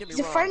mean, don't get me He's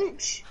a wrong.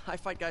 French. I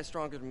fight guys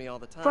stronger than me all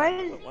the time.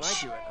 French. But when I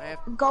do it, I have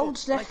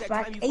Gold's Like left that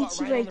back, time you 80 fought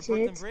right on the Brooklyn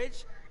rated,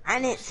 Bridge?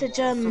 and it's a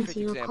German perfect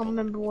team. I example. can't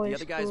remember what The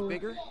it's other guy's called.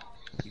 bigger.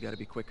 You got to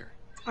be quicker.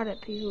 I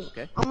don't people.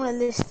 Okay. I'm gonna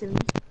list him.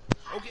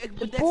 Okay, The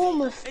but that's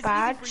Bournemouth it's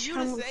badge. easy for you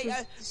How to much say.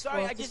 is this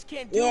Sorry, I worth? just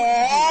can't do it.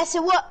 Yeah,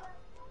 so what?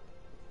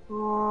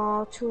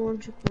 Oh,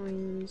 200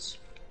 coins.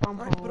 I'm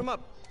All right, put him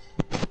up.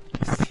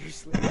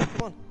 Seriously,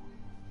 come on.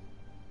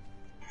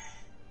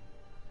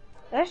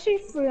 Let's do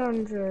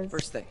 300.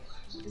 First thing,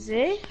 Is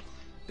it?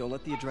 don't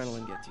let the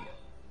adrenaline get to you.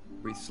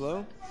 Breathe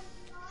slow,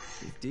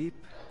 breathe deep,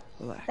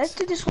 relax. Let's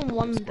do this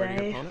one Spread your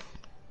day. opponent.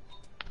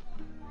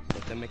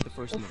 Let them make the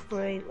first Or move.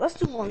 3. Let's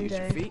do one Use your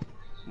day. feet.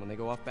 When they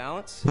go off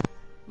balance,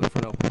 look for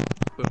an opening.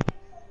 Boom.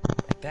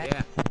 Like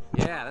that?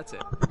 Yeah, that's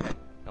it. Okay.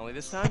 Only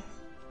this time,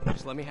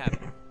 just let me have it.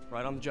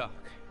 Right on the jaw.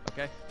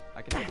 Okay?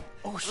 I can do it.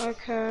 Oh,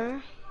 Okay.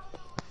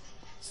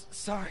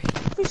 Sorry.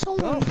 We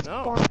sold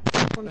No.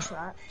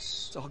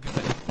 contracts. It's all good.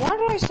 Why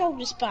do I sell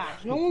this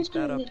bag? No one's Keep that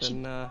gonna up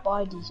literally and,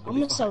 buy these. I'm be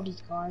gonna sell fine.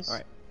 these guys. All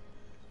right.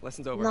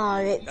 Lesson's over.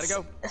 No, Gotta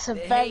go. it's a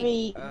Hey,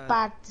 very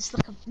bad. It's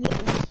like a little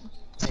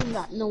thing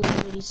that no one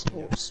really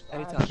sports.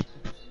 Anytime.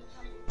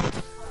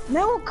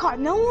 No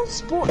one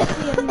sports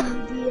the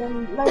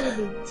lower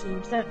league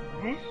teams, don't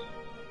they?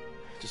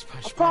 Just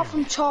punch Apart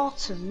Spider-Man. from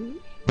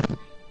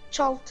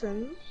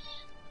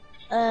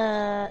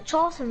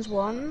Charlton's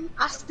one,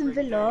 Aston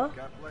Villa.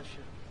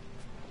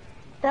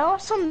 There are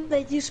some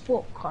they do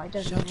sport quite,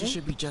 don't Shelter they?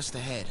 should be just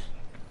ahead.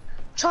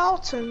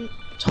 Charlton's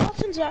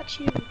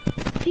actually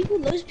those people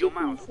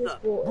for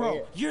sport.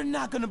 Bro, you're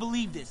not gonna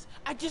believe this.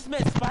 I just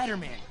met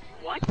Spider-Man.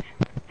 What?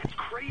 That's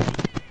crazy.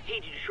 Hey,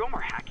 did you show him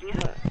our hacking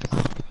app?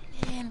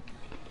 Man,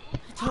 I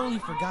totally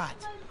forgot.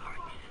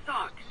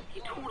 Sucked.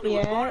 He totally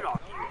Yeah. would it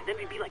off you. Then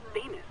we'd be like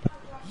famous.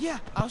 Yeah,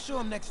 I'll show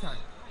him next time.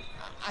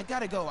 I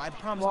gotta go. I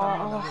promise my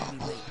mom I won't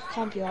be late.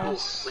 Can't be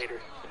honest. Later.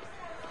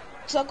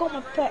 Cause I got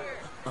my pet.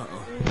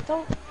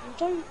 Don't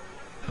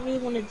really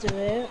want to do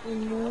it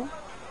anymore.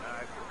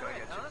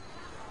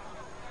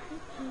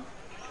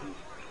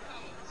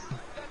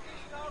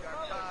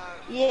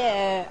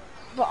 Yeah,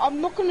 but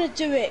I'm not gonna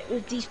do it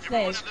with these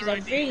players because I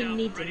really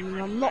need them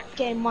and I'm not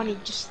getting money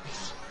just.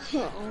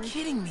 You're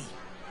kidding me.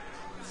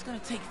 It's gonna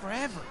take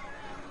forever.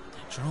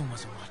 That drone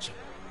wasn't watching.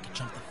 I could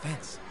jump the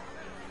fence.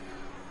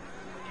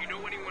 Do you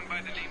know anyone by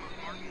the name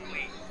of Martin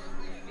Lee?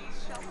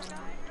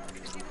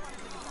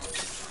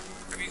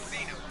 Have you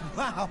seen him?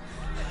 Wow,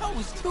 that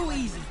was too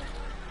easy.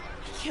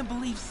 I can't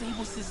believe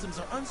Sable systems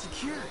are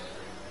unsecured.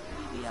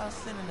 Maybe I'll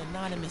send an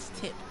anonymous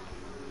tip.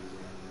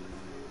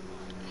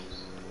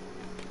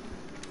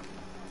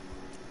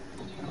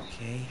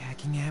 Okay,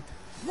 hacking app.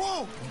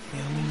 Whoa! They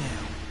found me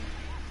now.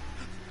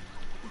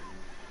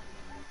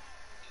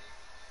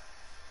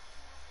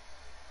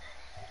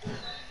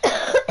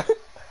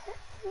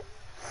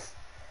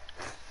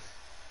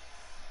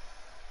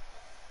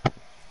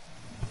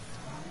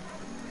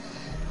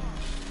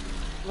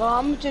 Well,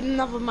 I'm doing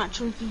another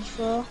match on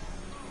FIFA.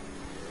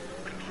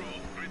 Control,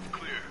 grid's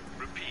clear.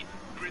 Repeat,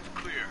 grid's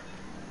clear.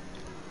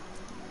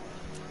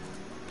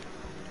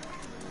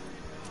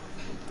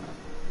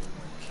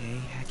 Okay,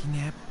 hacking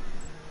app.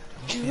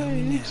 Don't fail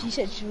me now. She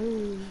said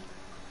true.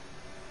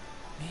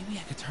 Maybe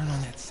I could turn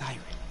on that siren.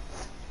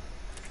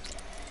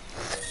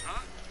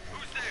 Huh?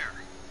 Who's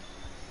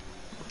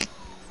there?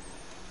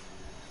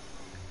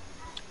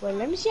 Well,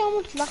 let me see how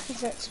much luck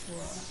is that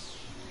for.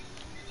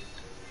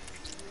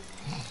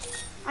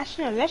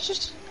 Actually, no, let's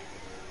just...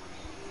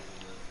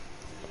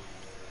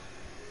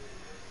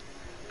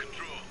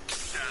 Control,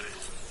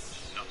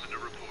 status. Nothing to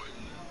report.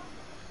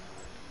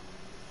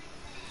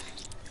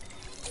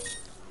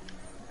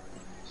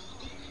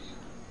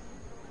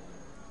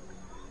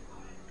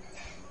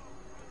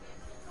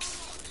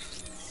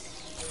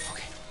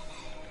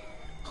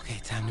 Okay,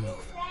 time to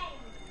move.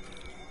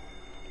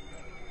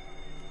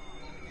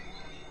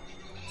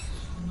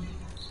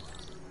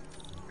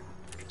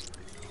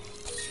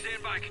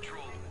 Stand by,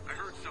 Control. I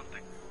heard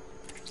something.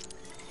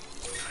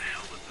 What the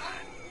hell was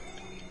that?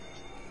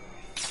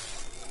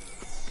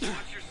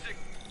 What's your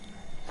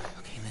signal?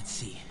 Okay, let's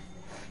see.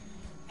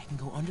 I can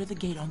go under the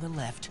gate on the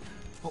left,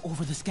 or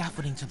over the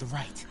scaffolding to the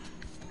right.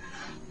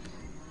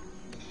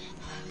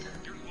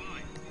 You're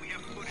fine. We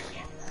have footage.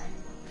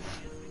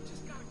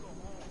 Just gotta go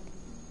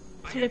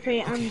home. Felipe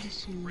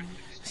Anderson.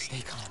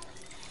 Stay calm.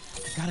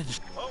 I gotta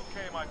just...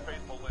 Okay, my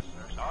faithful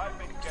listeners. I've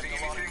been getting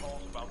a lot of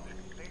calls about this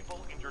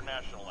Sable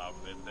International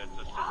outfit that's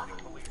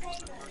assisting police with the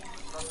search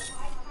for drugs.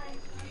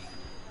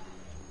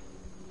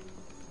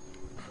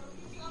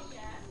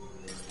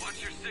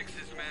 Watch your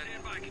sixes, man.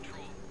 Stand by,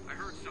 Control. I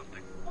heard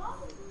something.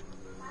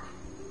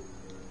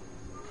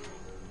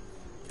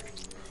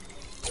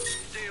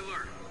 Stay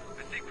alert.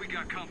 I think we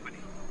got company.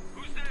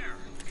 Who's there?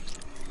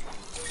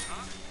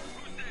 Huh?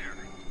 Who's there?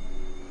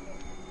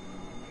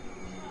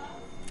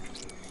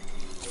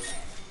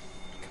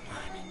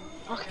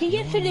 I can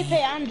get Felipe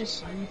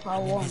Anderson if I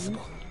want.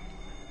 Invisible.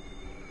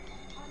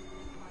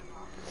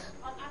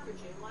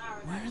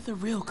 Where are the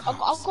real I've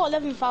cops? got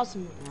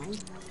 11,000 right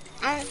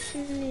now.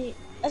 Anthony,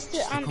 that's the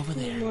Stick over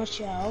Anthony there.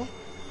 Martial.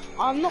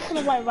 I'm not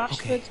gonna buy Rashford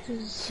Okay.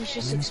 because he's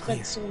just I'm in the clear.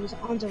 expensive and he's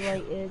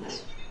underrated.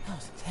 That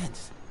was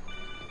intense.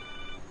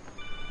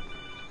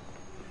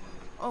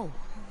 Oh,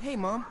 hey,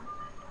 Mom.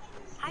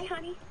 Hi,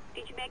 honey.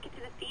 Did you make it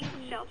to the thief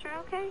shelter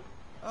okay?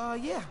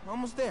 Yeah,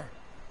 almost there.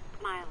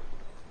 Miles,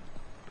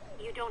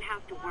 you don't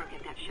have to work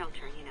at that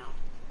shelter, you know.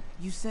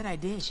 You said I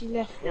did. She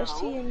left. What's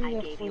So, he in I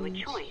there gave for? you a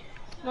choice.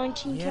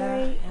 19k. Yeah,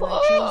 and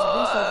I chose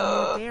this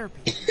over more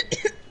therapy.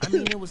 I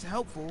mean, it was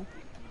helpful.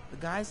 The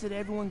guy said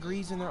everyone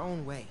grieves in their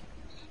own way.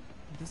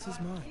 This is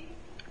mine.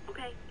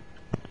 Okay.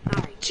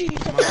 Sorry.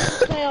 Jeez, I'm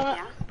gonna play on it.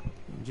 Yeah?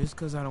 Just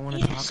because I don't want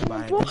to Yes, talk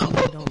about it bro. doesn't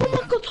mean I don't Oh my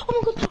love god, oh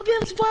my god, I'll be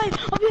able to buy him.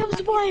 I'll be able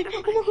to buy him.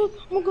 Oh my god,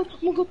 oh my god,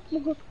 oh my god, oh my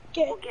god.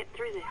 Get We'll it. get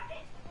through this.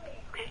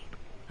 Okay?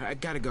 you. I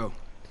gotta go.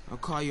 I'll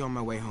call you on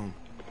my way home.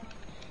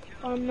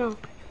 Oh no.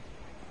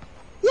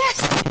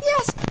 Yes,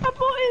 yes, I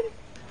bought him.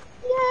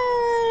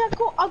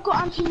 Yay, I got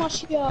Anthony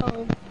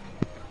Martial.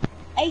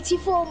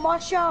 84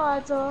 Martial,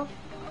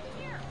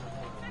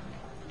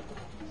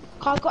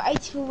 I got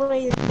 84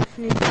 rated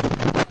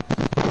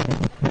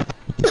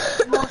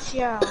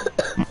Martial.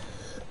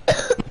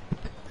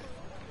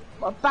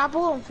 But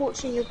Babel,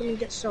 unfortunately, you're gonna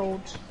get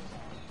sold.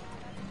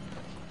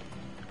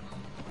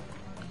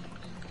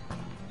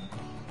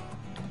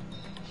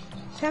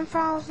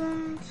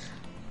 $10,000.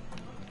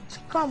 It's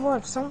kind of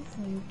worth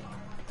something.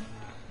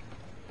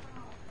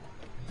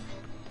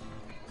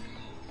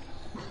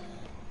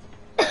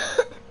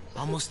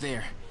 Almost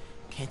there.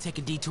 Can't take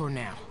a detour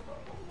now.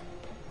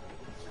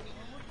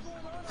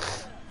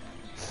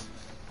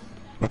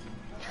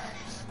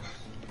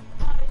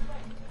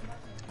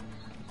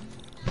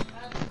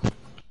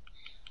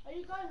 Are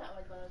you going that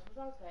way, guys? What's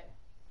wrong with it?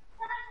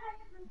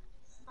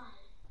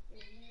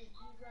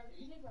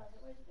 You did drive it.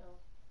 Where'd you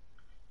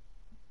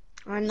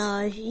go? I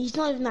know, he's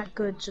not even that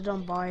good, so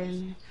don't buy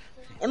him.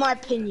 In my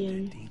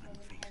opinion.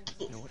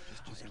 You know what?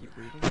 Just keep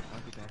reading. I'll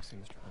be back soon,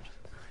 Mr.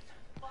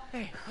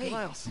 Hunt. Hey,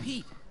 Miles.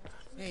 Pete.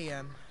 Hey,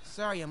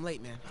 sorry I'm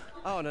late, man.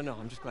 Oh, no,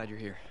 I'm just glad you're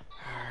here.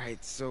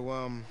 Alright, so,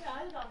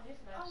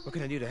 what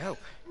can I do to help?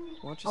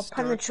 Why don't you I'll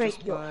start penetrate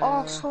just your by,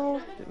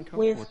 arsehole getting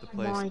comfortable with the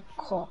place. my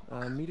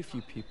cock. Meet a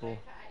few people.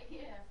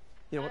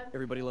 You know what?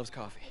 Everybody loves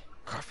coffee.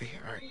 Coffee,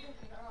 alright.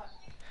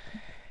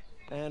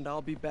 And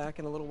I'll be back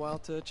in a little while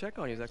to check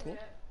on you. Is that cool?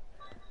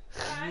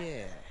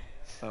 Yeah.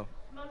 Oh,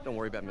 don't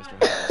worry about Mr.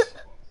 Hunt.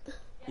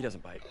 He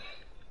doesn't bite.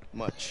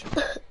 Much.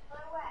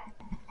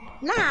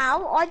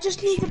 Now, I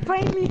just need a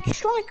brand new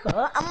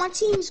striker, and my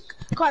team's...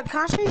 God, can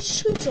I show you a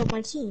screenshot of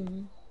my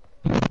team?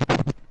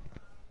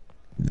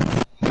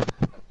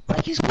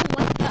 Like, it's got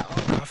one better.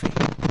 Coffee?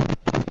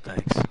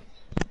 Thanks.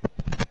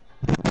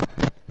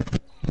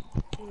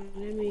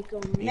 Let me go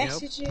on Need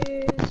help?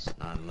 messages.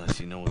 Unless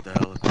you know what the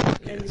hell it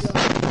Let me is. go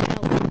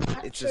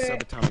on It's a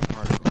Patrick. subatomic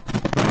particle.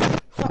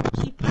 Fuck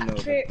you, You know, the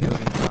Patrick.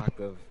 building block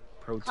of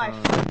Hi,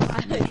 protons,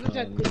 I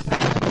neutrons, good.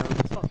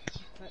 Fuck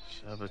you,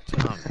 Patrick.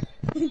 Subatomic.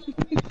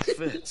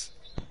 Fits.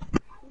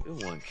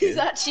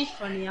 actually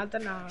funny. I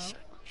don't know.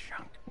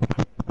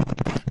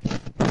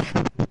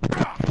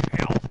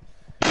 Hell.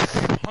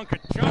 Hunk of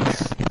junk.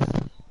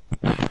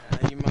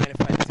 You mind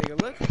if I take a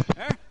look?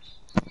 Huh?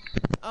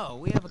 Oh,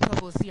 we have a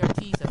couple of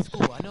CRTs at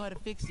school. I know how to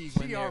fix these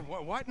when CR they're...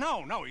 what?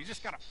 No, you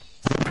just gotta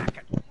smack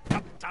it.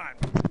 Up time.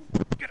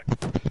 Get it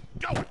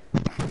going.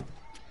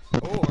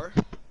 Or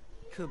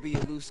could be a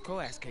loose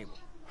coax cable.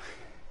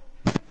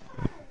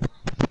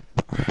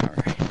 All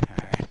right.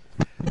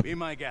 Be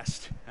my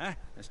guest, huh,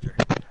 Mr.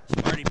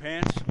 Smarty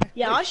Pants?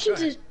 Yeah, I should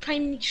just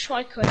play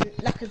striker and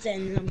Lacazette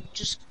and I'm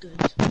just good.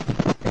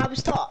 Now I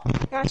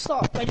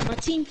start upgrading my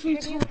team through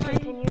time.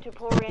 Continue to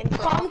pour in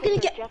for I'm gonna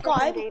get Jefferson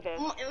guys. Davis,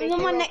 On the my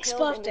hero next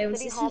killed in birthday, the which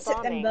City is Hall in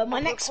September. bombing, My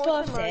as next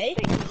reports birthday,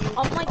 emerged that he used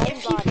I might get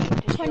his own body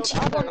to shield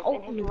 21 others in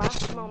Ultimate his last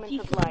Edition.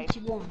 moments of life.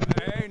 21.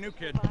 Hey, new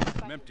kid.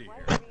 I'm empty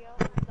here.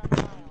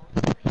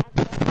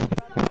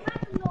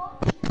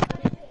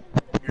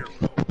 Hero.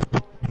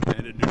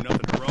 Man didn't do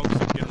nothing heroic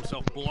except get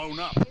himself blown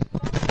up.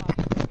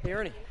 Hey,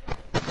 Ernie.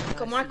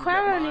 Got my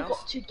Quero only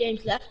got 2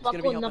 games left, but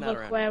I've got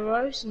another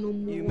Quero, so no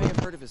You more. may have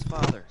heard of his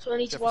father. So I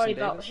need to Jefferson worry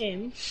about Davis.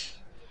 him.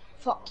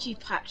 Fuck you,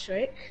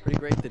 Patrick. Pretty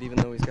great that even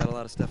though he's got a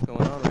lot of stuff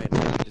going on right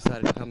now, he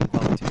decided to come and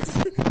volunteer.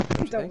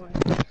 Don't worry.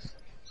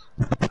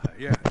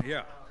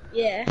 Yeah.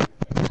 Yeah,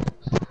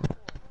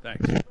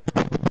 Thanks.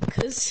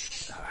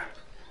 cause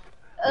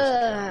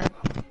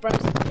broke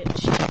the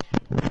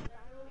bitch.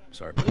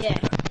 Sorry about Yeah,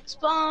 that.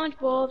 SpongeBob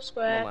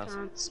Come SquarePants,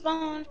 on, See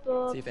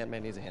SpongeBob. if Aunt May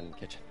needs a hand in the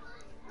kitchen.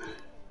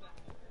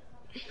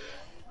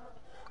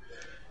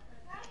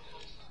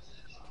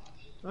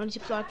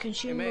 Multiply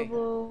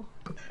consumable.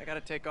 I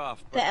gotta take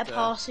off. But, Better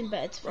passing,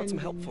 better brought some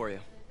help defending. for you.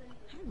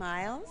 Hi,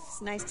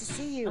 Miles. Nice to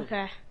see you.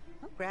 Okay.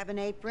 Well, grab an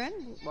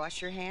apron,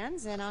 wash your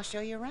hands, and I'll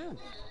show you around.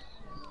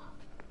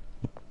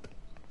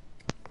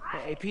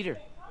 Hey, Peter.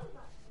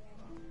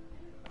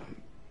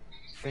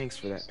 Thanks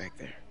for that back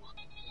there.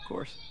 Of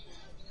course.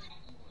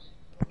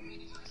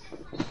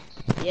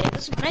 Yeah, it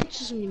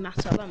doesn't really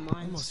matter. I don't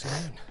mind. Almost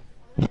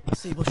noon.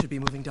 Sable should be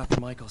moving Dr.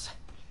 Michaels.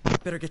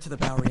 Better get to the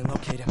Bowery and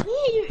locate him.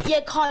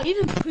 Yeah, Kyle,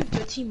 you've improved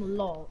your team a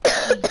lot.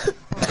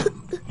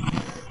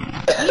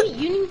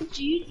 you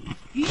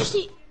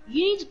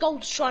need a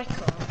gold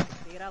striker.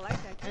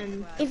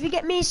 And If you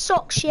get me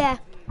socks, yeah.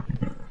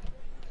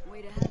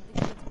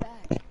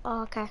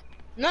 Oh, okay.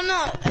 no,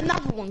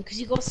 another one because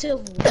you got a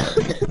silver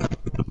one.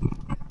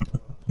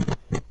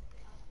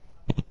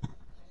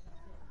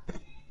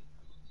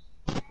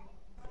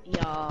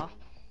 Yeah.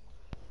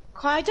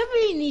 Kyle, I don't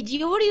really need you.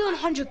 You're already on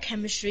 100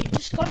 chemistry.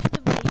 Just go for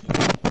the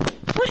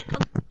rating. Wait,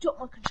 I'll drop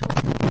my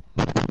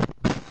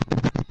controller.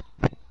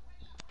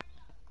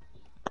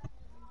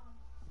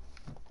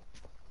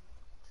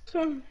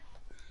 Sorry.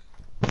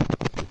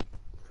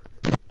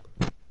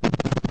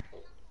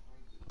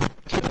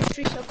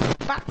 Chemistry, so I've got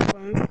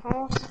backbone,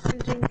 pass,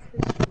 and doing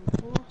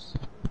physical pass.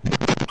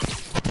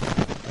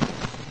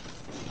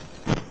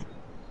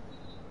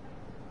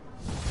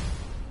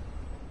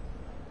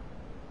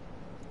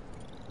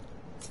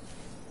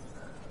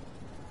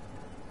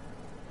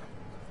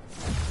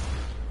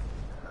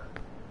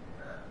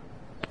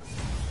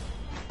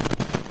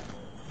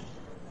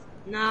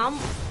 Nah, I'm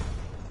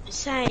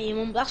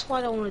same. That's why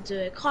I don't want to do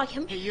it. Kai,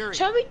 Hey, Yuri.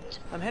 shall we?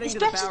 I'm heading It's to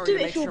the better to Bowery do to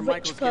it make if you're sure a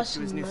Michaels rich gets to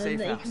person his new though, safe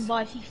that you house. can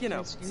buy FIFA You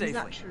know, skins. Is safely.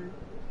 that true?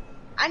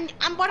 And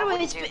by the way,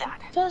 it's do bit,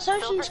 that. first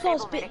Silver Ocean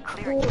Score's a Sable made bit it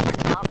clear boring.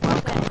 you're not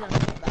welcome.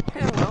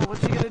 Yeah, well,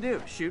 what's he gonna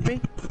do? Shoot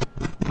me?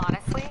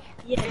 Honestly,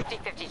 Yeah.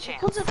 50-50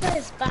 chance. Because the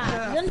player's bad,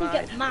 Yeah, then you fine.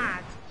 get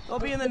mad. I'll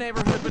be in the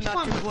neighborhood, but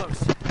not too close.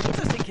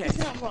 Just in case.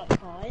 Isn't that right,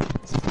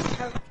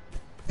 Kai?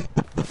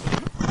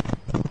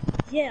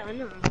 Yeah, I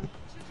know.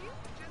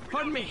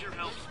 Pardon me.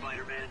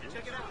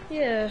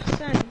 Yeah,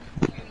 same.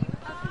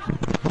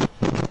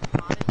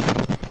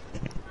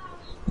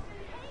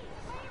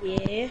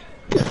 Yeah.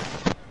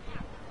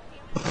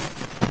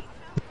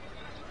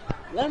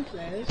 Learn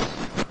players.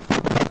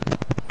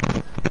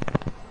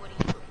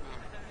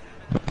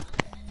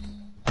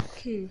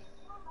 Yeah.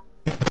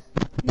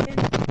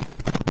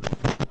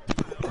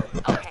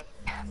 Okay,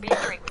 be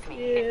straight with me.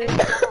 If this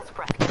devil's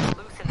breath gets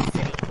loose in the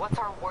city, what's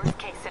our worst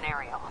case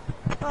scenario?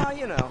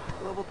 You know,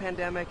 global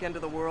pandemic, end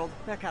of the world,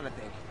 that kind of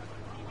thing.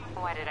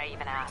 Why did I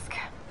even ask?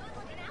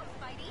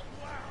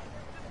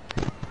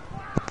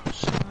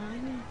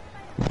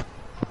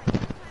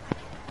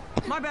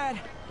 My bad.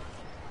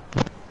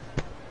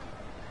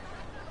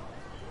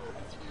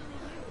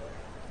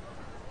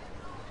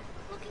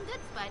 Looking good,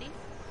 Spidey.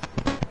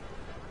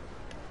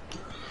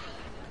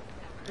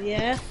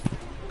 Yeah.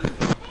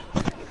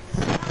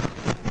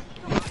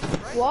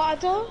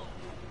 Water.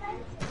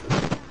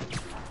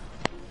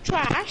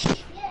 Trash.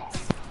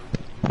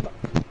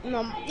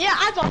 No, yeah,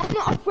 I'm not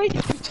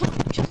upgraded from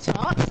top to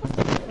top.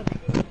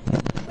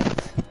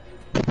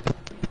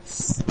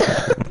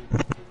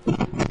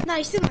 No,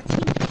 you still my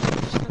team.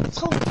 I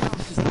told you.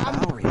 This is the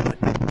Bowery, but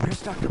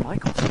where's Dr.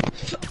 Michaels?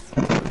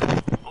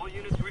 All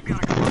units, we've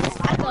got a commercial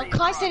I know, robbery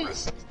Kai in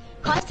said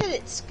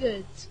it's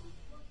good.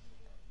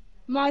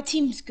 My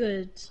team's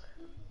good.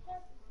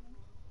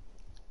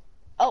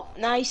 Oh,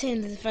 now he's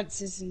saying the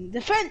defense isn't.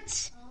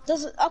 Defense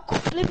doesn't. I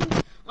can't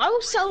believe. I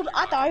will sell.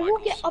 I will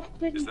get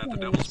upgraded. Is that the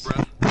Devil's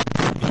Breath?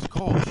 It's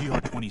called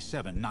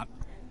GR27, not.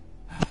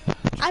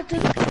 I do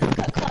look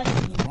at Kai.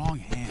 Wrong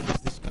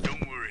hands. This guy.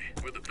 Don't worry,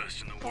 we're the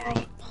best in the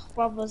world.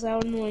 Brothers, how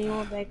annoying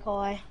are they,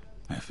 Kai?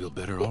 I feel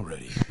better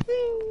already.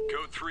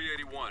 Code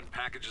 381.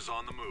 Package is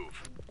on the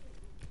move.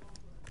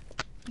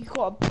 You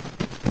got.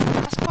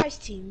 That's Kai's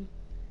team.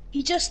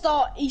 He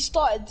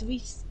started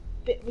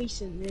bit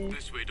recently.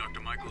 This way,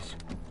 Dr. Michaels.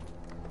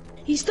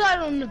 He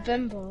started on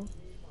November.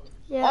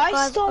 Yeah, guys,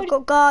 I've got to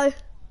go.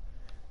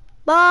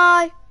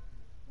 Bye.